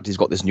loving the fact he's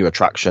got this new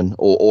attraction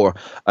or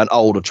an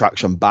old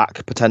attraction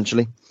back,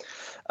 potentially.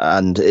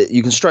 And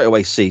you can straight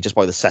away see, just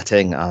by the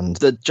setting and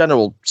the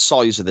general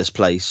size of this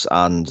place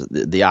and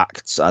the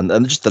acts and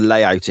just the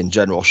layout in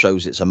general,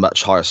 shows it's a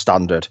much higher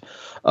standard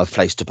of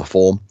place to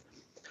perform.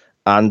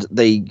 And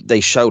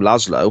they show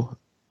Laszlo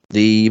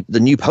the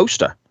new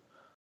poster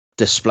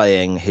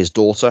displaying his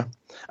daughter,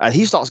 and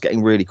he starts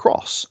getting really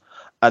cross.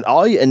 And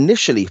I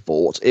initially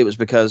thought it was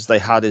because they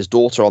had his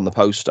daughter on the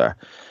poster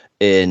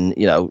in,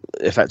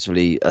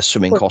 effectively a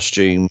swimming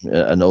costume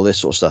and all this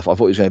sort of stuff. I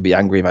thought he was going to be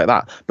angry about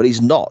that, but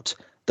he's not.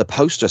 The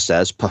poster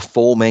says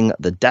performing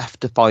the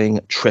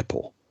death-defying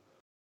triple.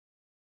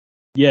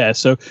 Yeah,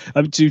 so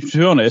to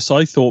be honest,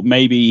 I thought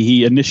maybe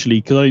he initially,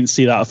 because I didn't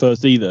see that at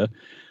first either.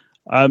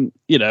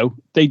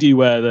 They do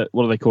wear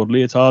what are they called?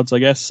 Leotards, I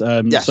guess.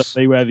 Yes. So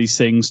they wear these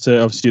things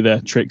to obviously do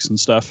their tricks and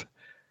stuff.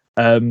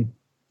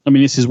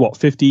 This is what,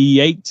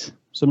 58?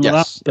 Something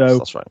like that? So, yes,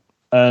 that's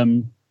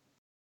right.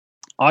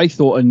 I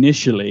thought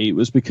initially it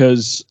was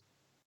because,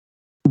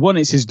 one,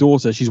 it's his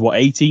daughter. She's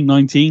 18,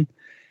 19?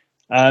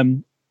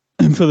 And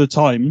for the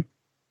time,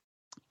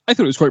 I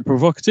thought it was quite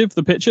provocative,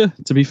 the picture,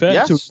 to be fair.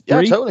 Yes,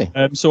 yeah, totally.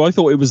 So I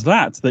thought it was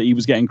that he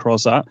was getting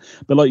cross at.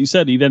 But like you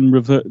said, he then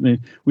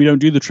we don't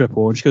do the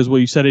triple. And she goes, well,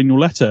 you said in your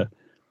letter.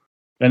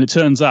 And it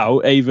turns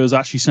out Ava's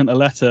actually sent a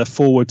letter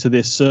forward to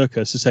this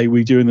circus to say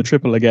we're doing the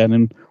triple again.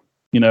 And,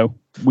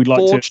 we'd like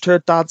forged her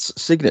dad's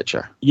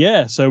signature.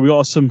 Yeah, so we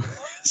got some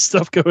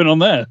stuff going on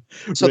there.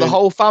 So the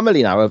whole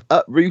family now have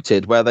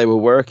uprooted where they were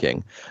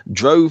working,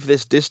 drove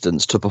this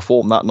distance to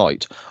perform that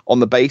night on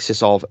the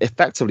basis of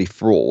effectively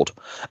fraud.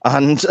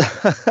 And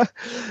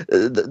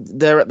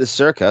they're at this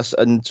circus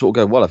and sort of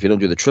go, well, if you don't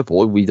do the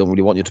triple, we don't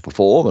really want you to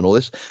perform and all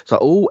this. It's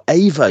like, oh,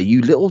 Ava,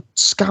 you little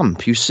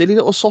scamp, you silly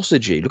little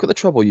sausagey. Look at the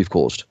trouble you've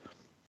caused.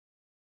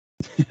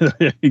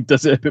 He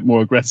does it a bit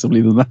more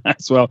aggressively than that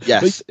as well.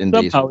 Yes,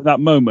 indeed. Somehow at that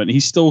moment, he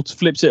still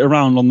flips it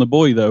around on the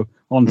boy, though,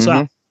 on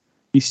Sam.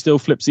 He still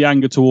flips the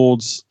anger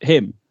towards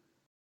him,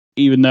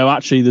 even though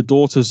actually the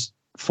daughter's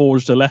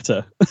forged a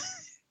letter.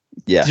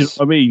 Yes. Do you know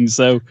what I mean?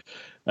 So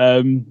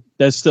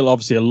there's still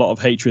obviously a lot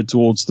of hatred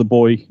towards the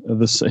boy,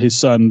 his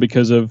son,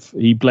 because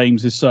he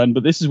blames his son.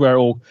 But this is where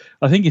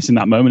I think it's in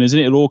that moment, isn't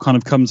it? It all kind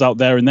of comes out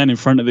there and then in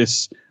front of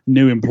this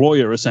new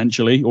employer,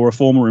 essentially, or a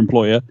former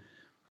employer.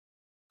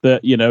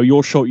 That,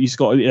 you're short.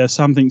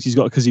 Sam thinks he's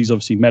got, because he's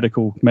obviously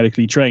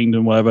medically trained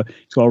and whatever.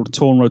 He's got a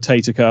torn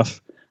rotator cuff.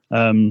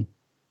 And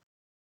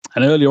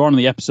earlier on in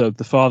the episode,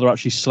 the father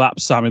actually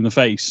slaps Sam in the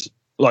face,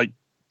 like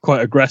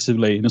quite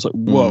aggressively, and it's like,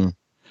 whoa.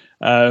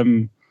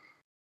 And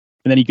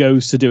then he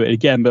goes to do it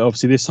again, but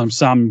obviously this time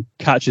Sam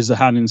catches the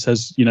hand and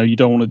says, we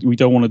don't want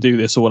to do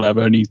this or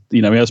whatever, and he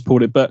has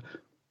pulled it. But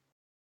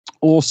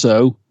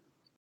also,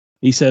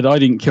 he said, I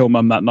didn't kill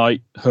Mum that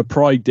night. Her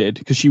pride did,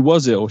 because she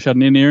was ill. She had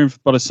an inner ear,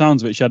 by the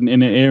sounds of it, she had an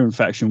inner ear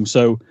infection.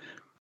 So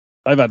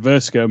I've had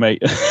vertigo, mate.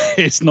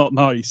 It's not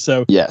nice.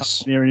 So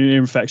yes, an ear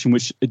infection,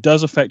 which it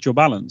does affect your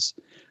balance.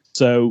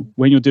 So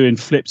when you're doing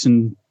flips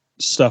and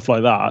stuff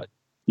like that,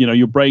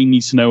 your brain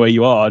needs to know where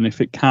you are. And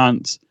if it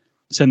can't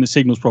send the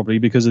signals properly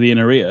because of the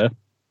inner ear,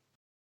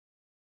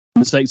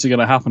 mistakes are going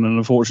to happen, and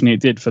unfortunately,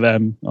 it did for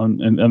them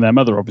and their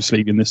mother,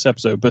 obviously, in this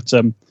episode. But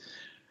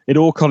it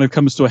all kind of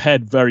comes to a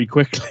head very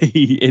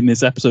quickly in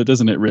this episode,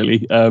 doesn't it?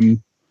 Really.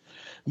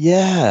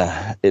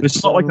 Yeah,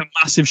 it's not like a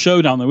massive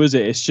showdown, though, is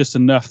it? It's just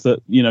enough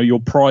that your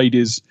pride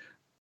is,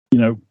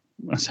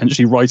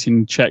 essentially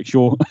writing checks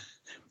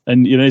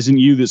and it isn't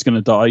you that's going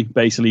to die.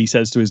 Basically, he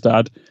says to his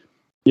dad,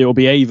 "It'll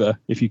be Ava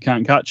if you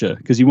can't catch her,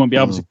 because he won't be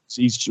able to."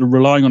 He's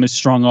relying on his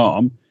strong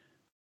arm.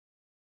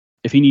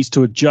 If he needs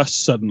to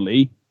adjust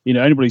suddenly,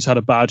 anybody's had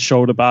a bad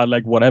shoulder, bad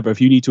leg, whatever.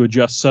 If you need to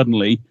adjust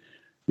suddenly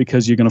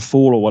because you're going to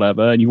fall or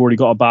whatever, and you've already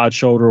got a bad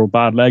shoulder or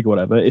bad leg or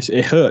whatever, it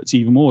hurts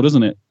even more,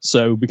 doesn't it?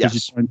 So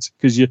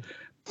because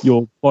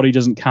your body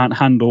can't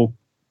handle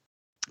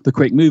the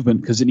quick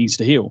movement because it needs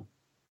to heal.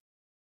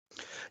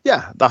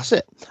 Yeah, that's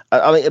it.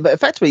 I mean, but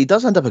effectively, he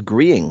does end up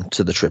agreeing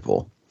to the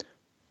triple,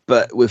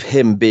 but with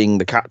him being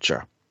the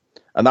catcher.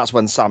 And that's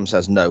when Sam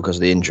says no because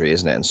of the injury,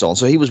 isn't it? And so on.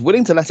 So he was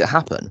willing to let it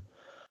happen,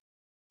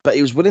 but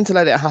he was willing to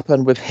let it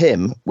happen with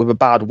him with a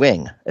bad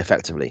wing,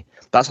 effectively.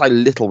 That's how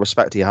little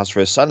respect he has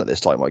for his son at this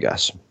time, I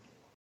guess.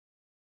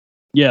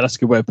 Yeah, that's a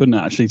good way of putting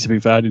it, actually, to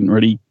be fair. I didn't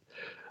really...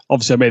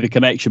 Obviously, I made the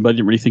connection, but I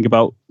didn't really think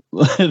about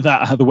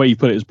that. The way you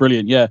put it is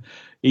brilliant. Yeah,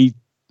 he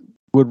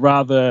would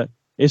rather...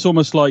 It's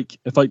almost like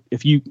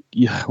if you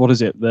what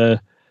is it?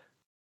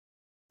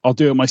 I'll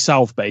do it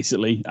myself,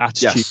 basically,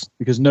 attitude, yes.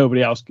 Because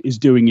nobody else is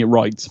doing it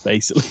right,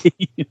 basically.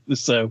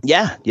 So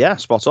yeah,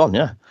 spot on.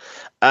 Yeah,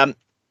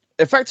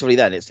 effectively,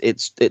 then it's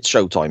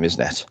showtime,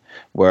 isn't it?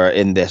 We're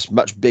in this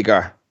much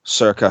bigger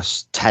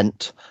circus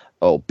tent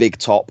or big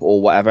top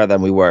or whatever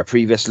than we were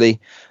previously.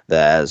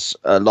 There's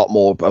a lot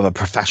more of a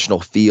professional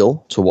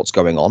feel to what's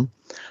going on.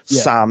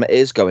 Yeah. Sam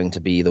is going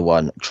to be the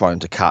one trying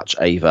to catch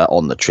Ava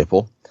on the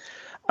triple.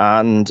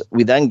 And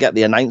we then get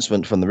the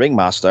announcement from the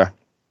ringmaster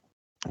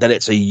that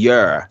it's a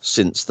year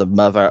since the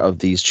mother of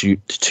these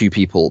two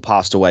people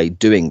passed away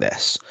doing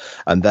this.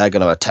 And they're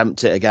going to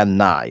attempt it again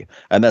now.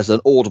 And there's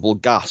an audible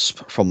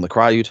gasp from the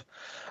crowd.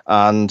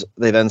 And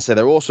they then say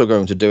they're also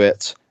going to do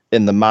it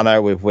in the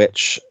manner with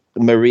which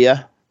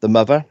Maria, the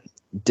mother,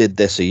 did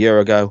this a year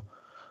ago,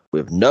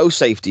 with no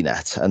safety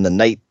net. And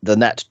the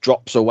net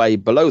drops away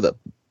below them.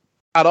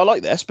 And I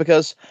like this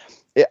because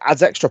it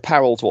adds extra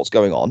peril to what's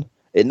going on.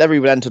 It never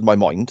even entered my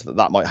mind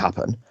that might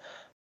happen.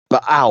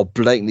 But Al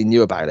blatantly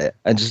knew about it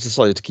and just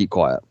decided to keep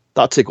quiet.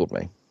 That tickled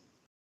me.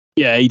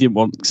 Yeah, he didn't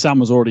want... Sam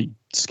was already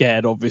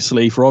scared,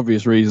 obviously, for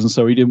obvious reasons,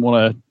 so he didn't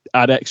want to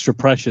add extra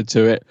pressure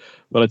to it.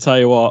 But I tell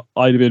you what,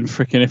 I'd have been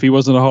freaking... If he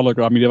wasn't a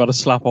hologram, he'd have had a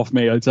slap off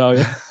me, I tell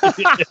you.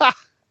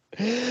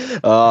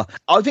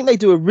 I think they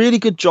do a really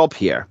good job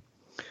here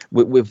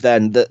with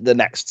then the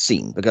next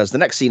scene, because the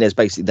next scene is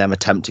basically them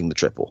attempting the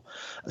triple.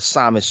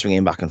 Sam is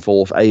swinging back and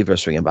forth. Ava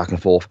is swinging back and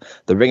forth.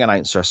 The ring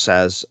announcer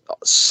says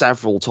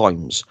several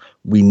times,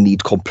 we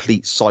need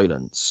complete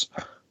silence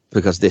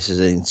because this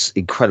is an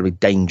incredibly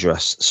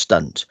dangerous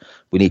stunt.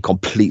 We need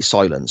complete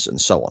silence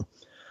and so on.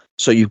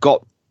 So you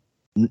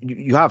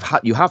have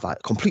that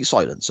complete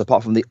silence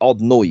apart from the odd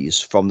noise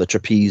from the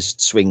trapeze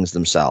swings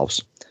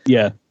themselves.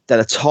 Yeah. Then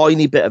a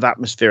tiny bit of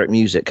atmospheric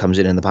music comes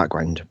in the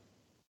background.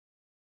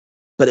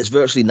 But it's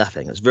virtually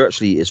nothing. It's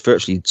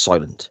virtually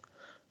silent.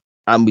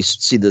 And we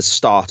see the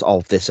start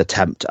of this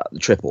attempt at the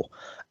triple.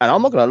 And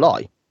I'm not going to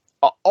lie.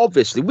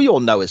 Obviously, we all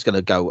know it's going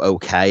to go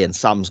okay and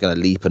Sam's going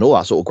to leap and all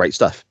that sort of great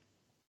stuff.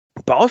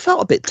 But I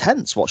felt a bit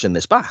tense watching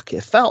this back.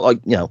 It felt like,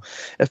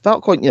 it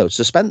felt quite,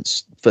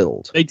 suspense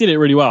filled. They did it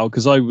really well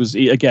because I was,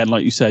 again,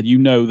 like you said,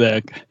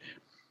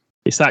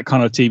 it's that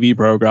kind of TV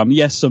program.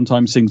 Yes,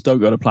 sometimes things don't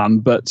go to plan,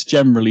 but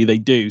generally they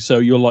do. So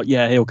you're like,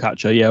 yeah, he'll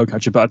catch her. Yeah, he'll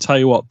catch her. But I tell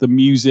you what, the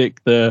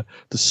music, the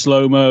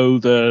slow-mo,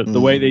 the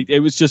way it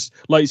was just,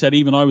 like you said,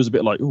 even I was a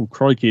bit like, oh,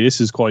 crikey, this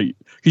is quite,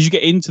 because you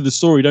get into the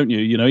story, don't you?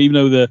 Even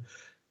though it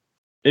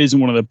isn't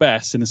one of the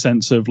best in the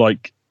sense of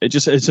like, it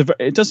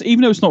does,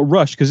 even though it's not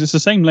rushed, because it's the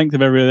same length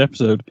of every other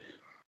episode,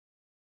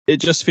 it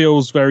just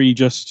feels very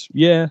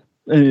and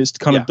it's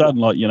kind of done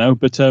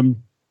but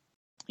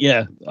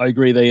yeah, I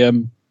agree. They,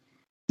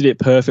 did it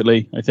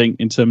perfectly, I think,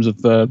 in terms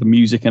of the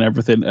music and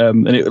everything.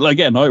 And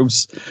again, I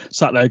was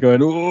sat there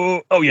going,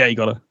 "Oh yeah, you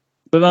got her."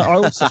 But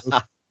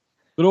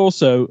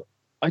also,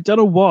 I don't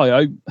know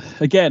why.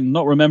 Again,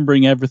 not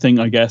remembering everything,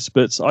 I guess,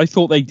 but I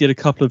thought they did a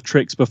couple of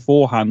tricks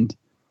beforehand,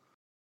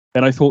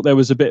 and I thought there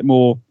was a bit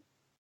more.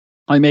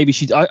 I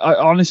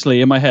honestly,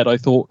 in my head, I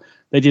thought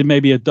they did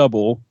maybe a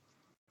double.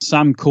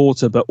 Sam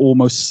caught her, but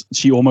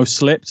she almost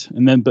slipped,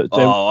 and then they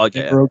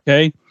were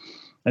okay.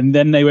 And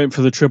then they went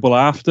for the triple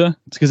after,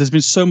 because there's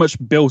been so much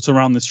built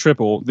around this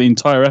triple, the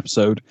entire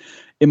episode.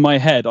 In my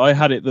head, I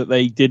had it that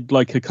they did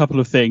like a couple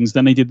of things,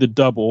 then they did the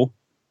double,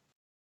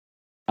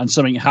 and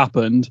something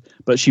happened,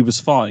 but she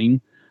was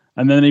fine.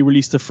 And then they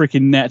released the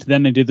freaking net,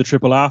 then they did the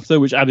triple after,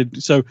 which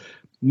added, so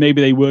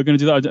maybe they were going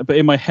to do that. But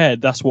in my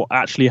head, that's what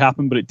actually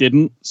happened, but it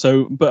didn't.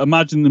 So, but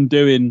imagine them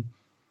doing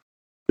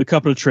a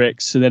couple of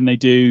tricks, and then they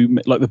do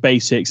like the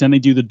basics, then they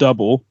do the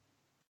double.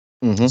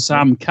 Mm-hmm.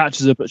 Sam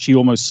catches her, but she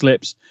almost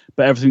slips,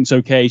 but everything's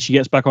okay. She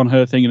gets back on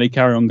her thing and they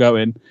carry on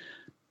going.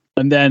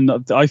 And then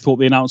I thought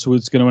the announcer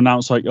was going to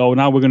announce like, oh,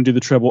 now we're going to do the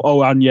treble.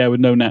 Oh, and yeah, with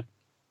no net.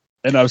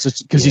 And I was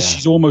just, because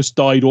she's almost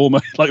died,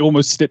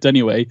 almost slipped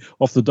anyway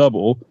off the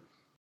double.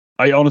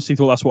 I honestly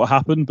thought that's what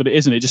happened, but it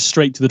isn't. It just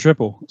straight to the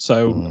triple.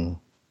 So,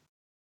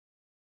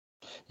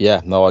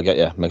 yeah, no, I get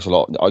you. Makes a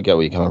lot. I get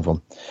where you're coming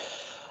from.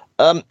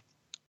 I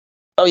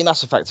mean,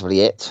 that's effectively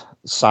it.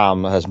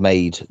 Sam has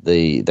made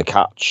the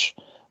catch.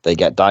 They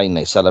get down.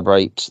 They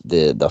celebrate.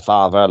 The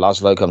father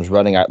Laszlo comes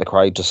running out the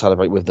crowd to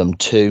celebrate with them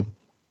too.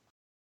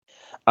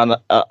 And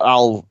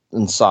Al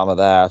and Sam are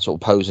there, sort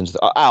of posing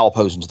to Al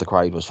posing to the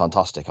crowd was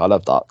fantastic. I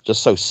love that.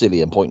 Just so silly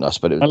and pointless,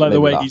 but I like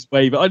the way he's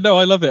waving. I know,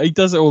 I love it. He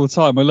does it all the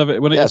time. I love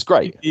it. It's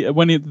great. The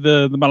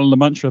Man on the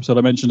Mantra episode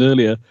I mentioned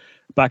earlier,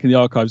 back in the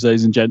archives,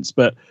 ladies and gents.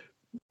 But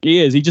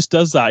he just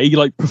does that. He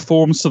like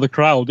performs to the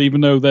crowd,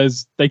 even though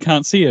they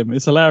can't see him.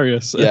 It's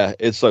hilarious. Yeah,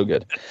 it's so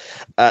good.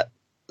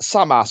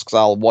 Sam asks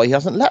Al why he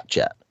hasn't leapt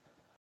yet,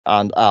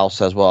 and Al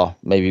says, "Well,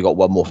 maybe you've got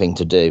one more thing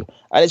to do."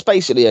 And it's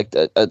basically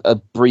a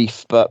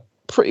brief but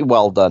pretty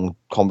well done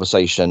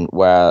conversation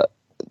where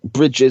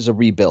bridges are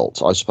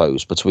rebuilt, I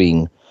suppose,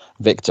 between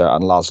Victor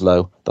and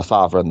Laszlo, the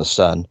father and the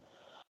son,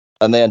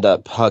 and they end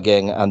up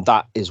hugging, and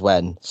that is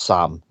when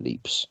Sam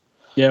leaps.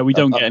 Yeah, we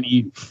don't get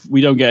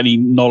any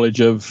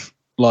knowledge of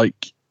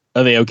like,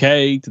 are they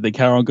okay? Did they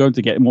carry on going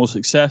to get more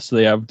success? Do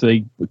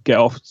they get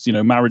off,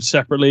 married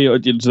separately, or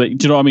do you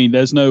know what I mean?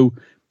 There's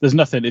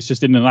nothing. It's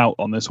just in and out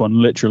on this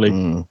one,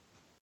 literally.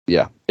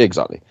 Yeah,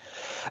 exactly.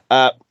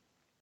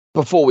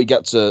 Before we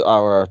get to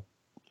our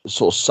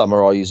sort of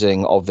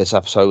summarizing of this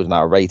episode and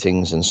our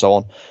ratings and so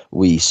on,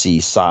 we see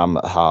Sam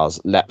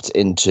has leapt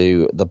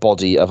into the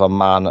body of a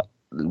man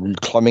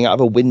climbing out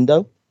of a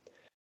window.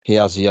 He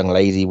has a young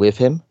lady with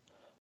him.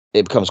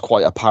 It becomes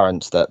quite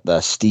apparent that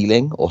they're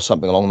stealing or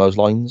something along those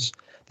lines.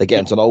 They get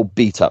into an old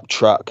beat up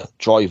truck,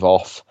 drive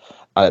off,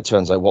 and it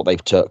turns out what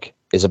they've took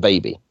is a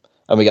baby.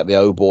 And we get the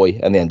oh boy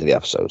and the end of the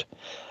episode.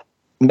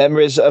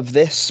 Memories of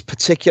this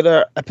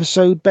particular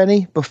episode,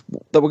 Benny,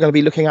 that we're going to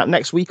be looking at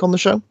next week on the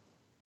show?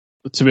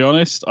 To be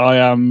honest,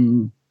 I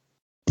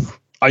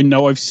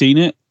know I've seen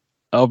it,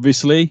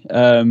 obviously.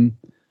 I'm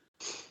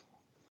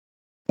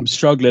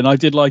struggling. I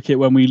did like it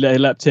when we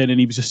leapt in and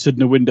he was just stood in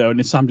the window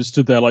and Sam just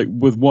stood there like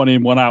with one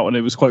in, one out, and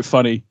it was quite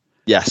funny.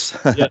 Yes.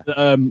 Yeah.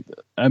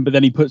 But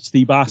then he puts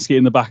the basket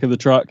in the back of the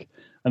truck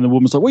and the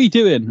woman's like, "What are you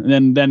doing?"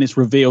 And then it's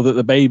revealed that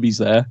the baby's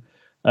there.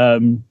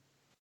 I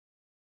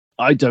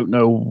don't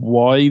know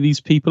why these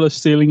people are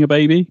stealing a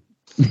baby.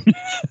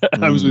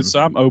 I was with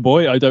Sam. Oh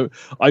boy.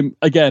 I'm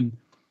again,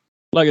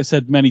 like I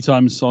said many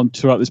times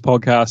throughout this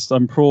podcast,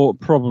 I'm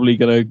probably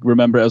going to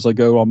remember it as I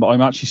go on, but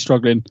I'm actually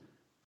struggling.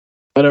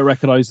 I don't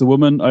recognize the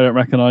woman. I don't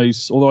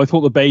recognize, although I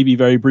thought the baby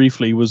very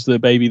briefly was the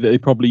baby that they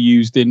probably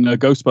used in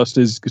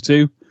Ghostbusters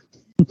 2.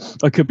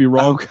 I could be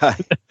wrong. Okay.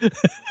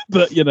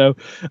 But,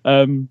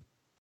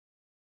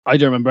 I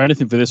don't remember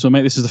anything for this one,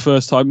 mate. This is the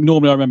first time.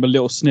 Normally I remember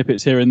little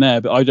snippets here and there,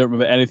 but I don't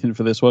remember anything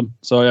for this one.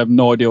 So I have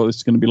no idea what this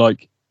is going to be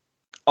like.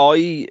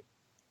 I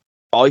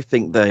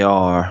think they've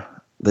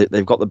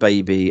got the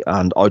baby,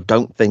 and I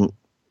don't think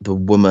the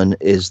woman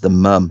is the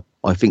mum.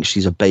 I think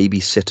she's a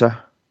babysitter.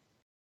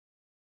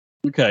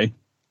 Okay.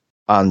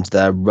 And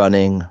they're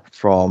running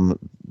from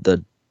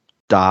the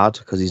dad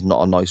because he's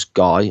not a nice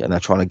guy, and they're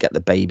trying to get the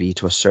baby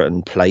to a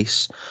certain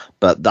place.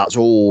 But that's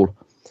all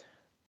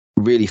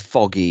really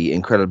foggy,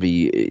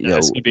 incredibly,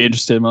 it's gonna be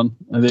interesting, man.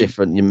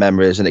 Different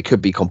memories, and it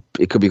could be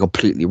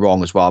completely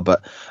wrong as well.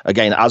 But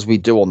again, as we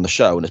do on the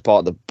show, and it's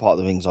part of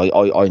the things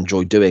I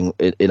enjoy doing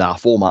in our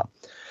format,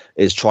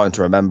 is trying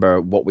to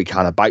remember what we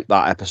can about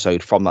that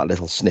episode from that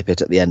little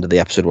snippet at the end of the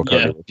episode we're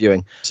currently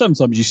reviewing.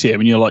 Sometimes you see it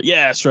and you're like,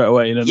 yeah, straight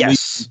away.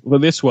 Yes.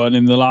 With this one,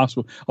 in the last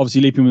one,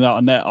 obviously leaping without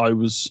a net,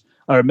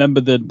 I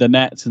remember the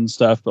net and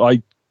stuff, but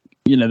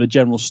the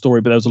general story,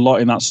 but there was a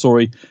lot in that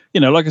story.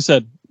 Like I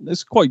said,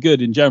 it's quite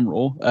good in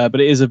general, but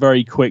it is a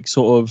very quick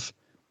sort of,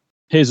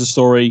 here's a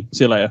story,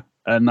 see you later.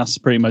 And that's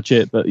pretty much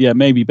it. But yeah,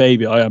 maybe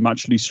baby, I am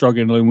actually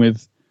struggling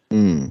with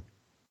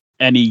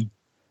any.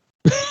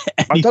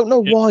 I don't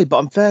know why, but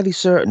I'm fairly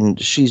certain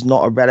she's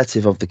not a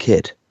relative of the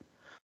kid.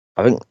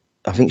 I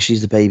think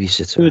she's the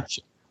babysitter.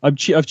 I've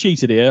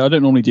cheated here. I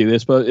don't normally do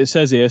this, but it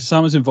says here,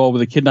 Sam is involved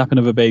with the kidnapping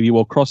of a baby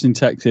while crossing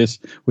Texas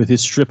with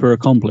his stripper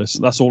accomplice.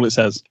 That's all it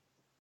says.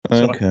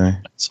 Okay.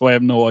 So I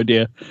have no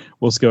idea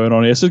what's going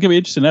on here. So it's going to be an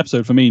interesting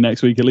episode for me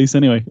next week, at least,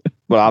 anyway.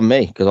 Well, I'm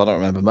me, because I don't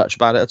remember much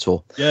about it at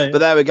all. Yeah. But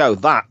there we go.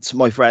 That,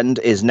 my friend,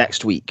 is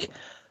next week.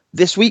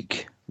 This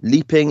week,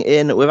 leaping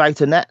in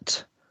without a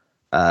net.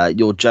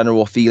 Your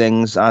general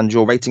feelings and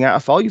your rating out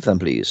of 5, then,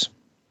 please.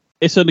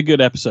 It's a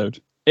good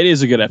episode. It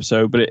is a good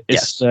episode, but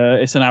it's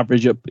an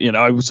average.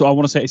 So I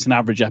want to say it's an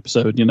average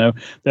episode.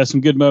 There's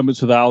some good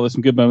moments with Al. There's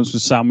some good moments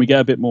with Sam. We get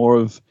a bit more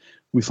of.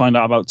 We find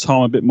out about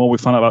Tom a bit more. We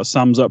find out about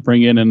Sam's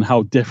upbringing and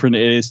how different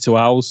it is to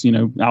Al's.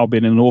 Al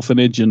being in an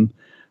orphanage and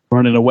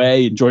running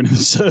away and joining the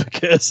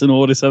circus and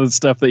all this other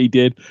stuff that he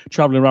did,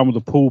 traveling around with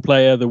a pool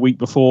player the week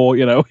before.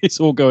 It's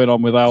all going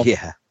on with Al.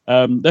 Yeah.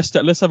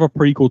 Let's have a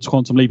prequel to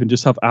Quantum Leap and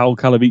just have Al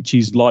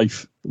Calavicci's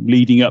life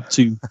leading up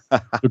to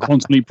the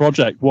Quantum Leap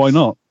project. Why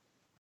not?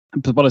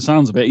 But by the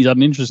sounds of it, he's had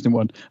an interesting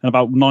one, and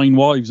about 9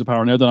 wives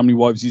apparently. I don't know how many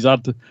wives he's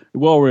had.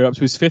 Well, we're up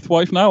to his 5th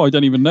wife now. I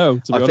don't even know.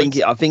 I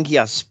think he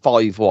has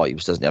 5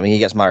 wives, doesn't he? I mean, he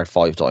gets married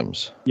 5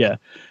 times. Yeah,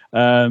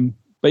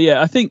 but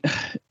yeah, I think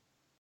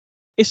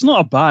it's not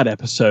a bad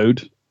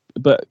episode.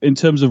 But in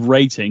terms of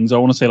ratings, I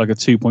want to say like a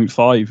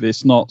 2.5.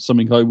 It's not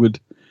something I would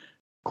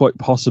quite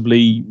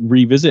possibly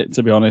revisit,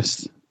 to be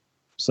honest.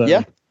 So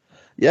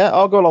yeah,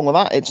 I'll go along with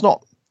that. It's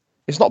not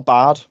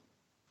bad.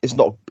 It's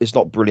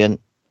not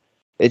brilliant.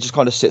 It just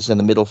kind of sits in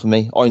the middle for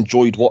me. I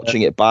enjoyed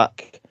watching it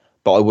back,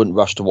 but I wouldn't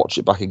rush to watch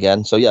it back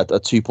again. So yeah, a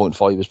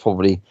 2.5 is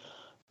probably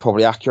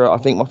accurate, I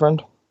think, my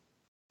friend.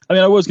 I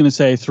mean, I was going to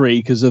say a 3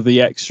 because of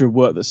the extra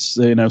work that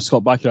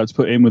Scott Bakula's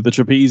put in with the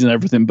trapeze and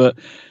everything, but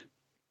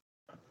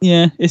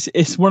yeah, it's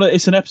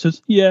an episode.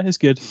 Yeah, it's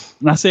good.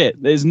 And that's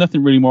it. There's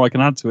nothing really more I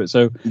can add to it.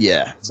 So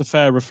yeah, it's a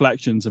fair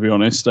reflection, to be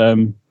honest.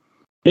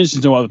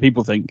 Interesting to know what other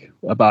people think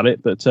about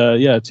it, but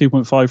yeah,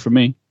 2.5 from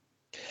me.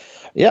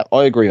 Yeah,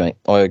 I agree, mate.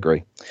 I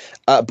agree.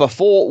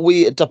 Before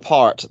we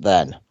depart,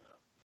 then,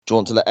 do you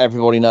want to let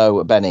everybody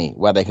know, Benny,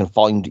 where they can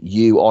find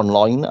you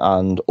online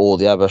and all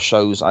the other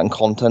shows and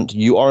content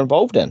you are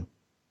involved in?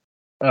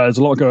 There's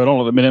a lot going on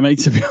at the minute, mate,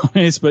 to be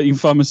honest, but you can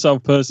find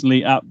myself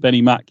personally at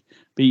Benny Mac,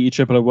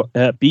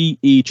 BENNYMACK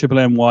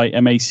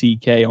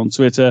on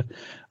Twitter.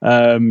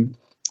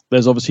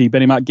 There's obviously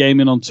Benny Mac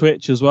Gaming on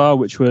Twitch as well,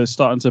 which we're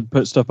starting to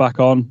put stuff back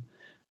on.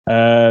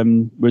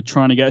 We're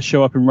trying to get a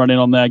show up and running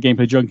on there,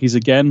 Gameplay Junkies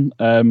again.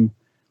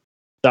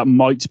 That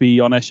might be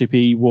on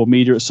SJP World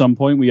Media at some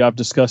point. We have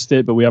discussed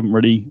it, but we haven't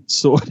really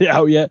sorted it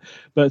out yet.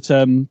 But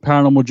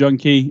Paranormal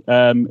Junkie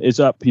is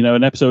up.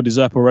 An episode is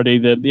up already.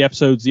 The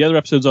other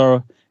episodes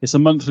are. It's a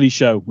monthly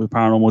show with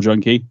Paranormal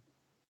Junkie,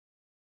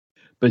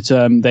 but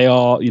they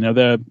are.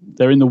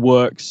 They're in the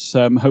works.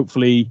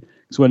 Hopefully,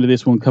 so when did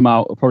this one come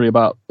out? Probably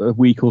about a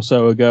week or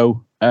so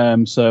ago.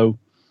 So.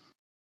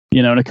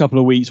 In a couple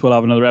of weeks, we'll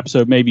have another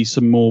episode, maybe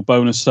some more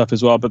bonus stuff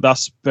as well. But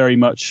that's very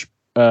much,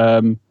 not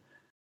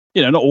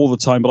all the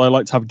time, but I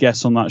like to have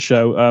guests on that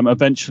show.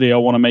 Eventually, I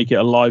want to make it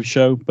a live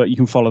show, but you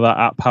can follow that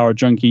at Power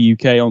Junkie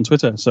UK on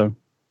Twitter. So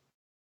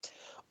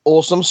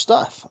awesome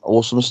stuff.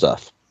 Awesome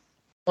stuff.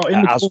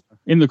 Oh,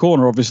 in the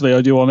corner, obviously,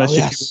 I do on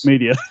SJP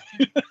Media.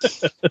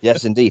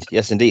 Yes, indeed.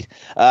 Yes, indeed.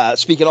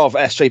 Speaking of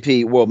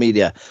SJP World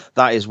Media,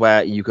 that is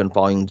where you can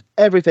find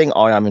everything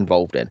I am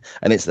involved in.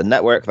 And it's the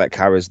network that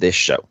carries this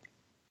show.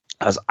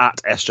 As at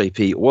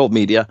SJP World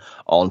Media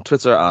on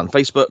Twitter and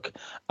Facebook,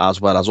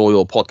 as well as all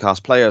your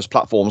podcast players,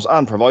 platforms,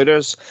 and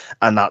providers.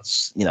 And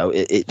that's,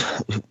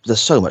 there's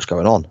so much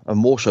going on and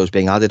more shows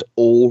being added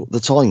all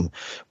the time.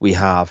 We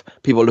have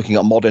people looking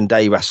at modern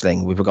day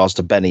wrestling with regards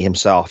to Benny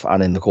himself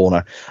and In the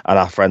Corner, and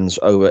our friends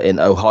over in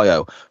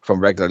Ohio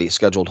from regularly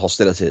scheduled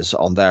hostilities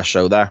on their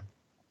show there.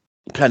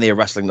 Plenty of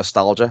wrestling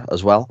nostalgia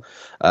as well.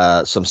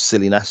 Some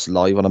silliness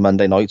live on a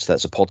Monday night.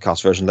 That's a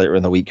podcast version later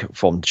in the week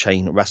from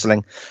Chain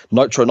Wrestling.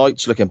 Nitro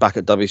Nights, looking back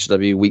at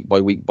WCW week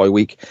by week by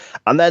week.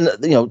 And then,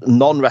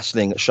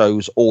 non-wrestling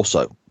shows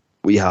also.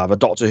 We have a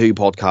Doctor Who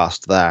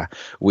podcast there.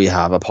 We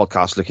have a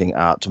podcast looking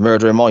at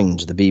Murder in Mind,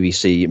 the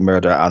BBC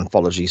murder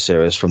anthology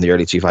series from the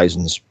early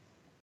 2000s.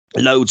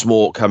 Loads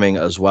more coming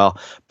as well.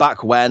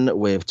 Back when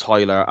with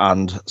Tyler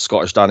and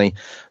Scottish Danny,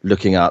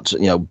 looking at,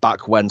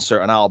 back when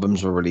certain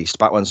albums were released,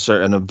 back when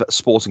certain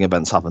sporting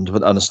events happened,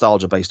 a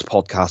nostalgia-based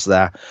podcast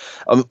there.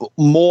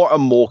 More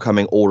and more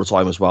coming all the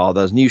time as well.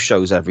 There's new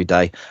shows every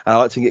day, and I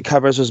like to think it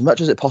covers as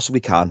much as it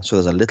possibly can, so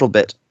there's a little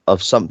bit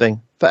of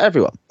something for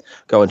everyone.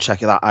 Go and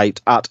check that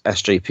out at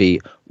SJP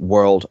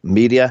World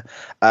Media.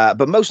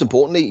 But most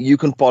importantly, you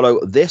can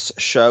follow this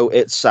show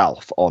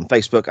itself on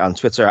Facebook and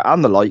Twitter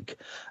and the like.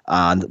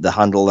 And the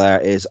handle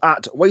there is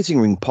at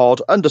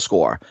waitingroom_pod_.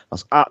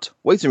 That's at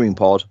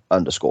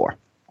waitingroom_pod_.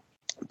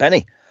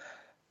 Benny,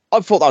 I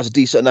thought that was a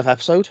decent enough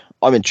episode.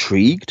 I'm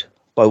intrigued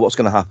by what's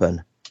going to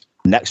happen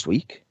next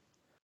week.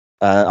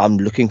 I'm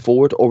looking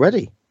forward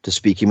already to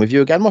speaking with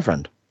you again, my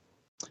friend.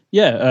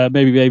 Yeah,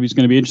 maybe it's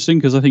going to be interesting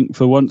because I think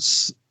for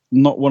once,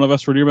 not one of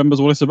us really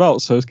remembers what it's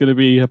about. So it's going to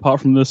be, apart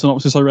from the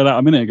synopsis I read out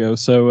a minute ago.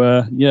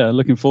 So,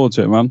 looking forward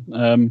to it,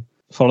 man.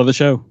 Follow the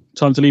show.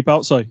 Time to leap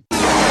outside.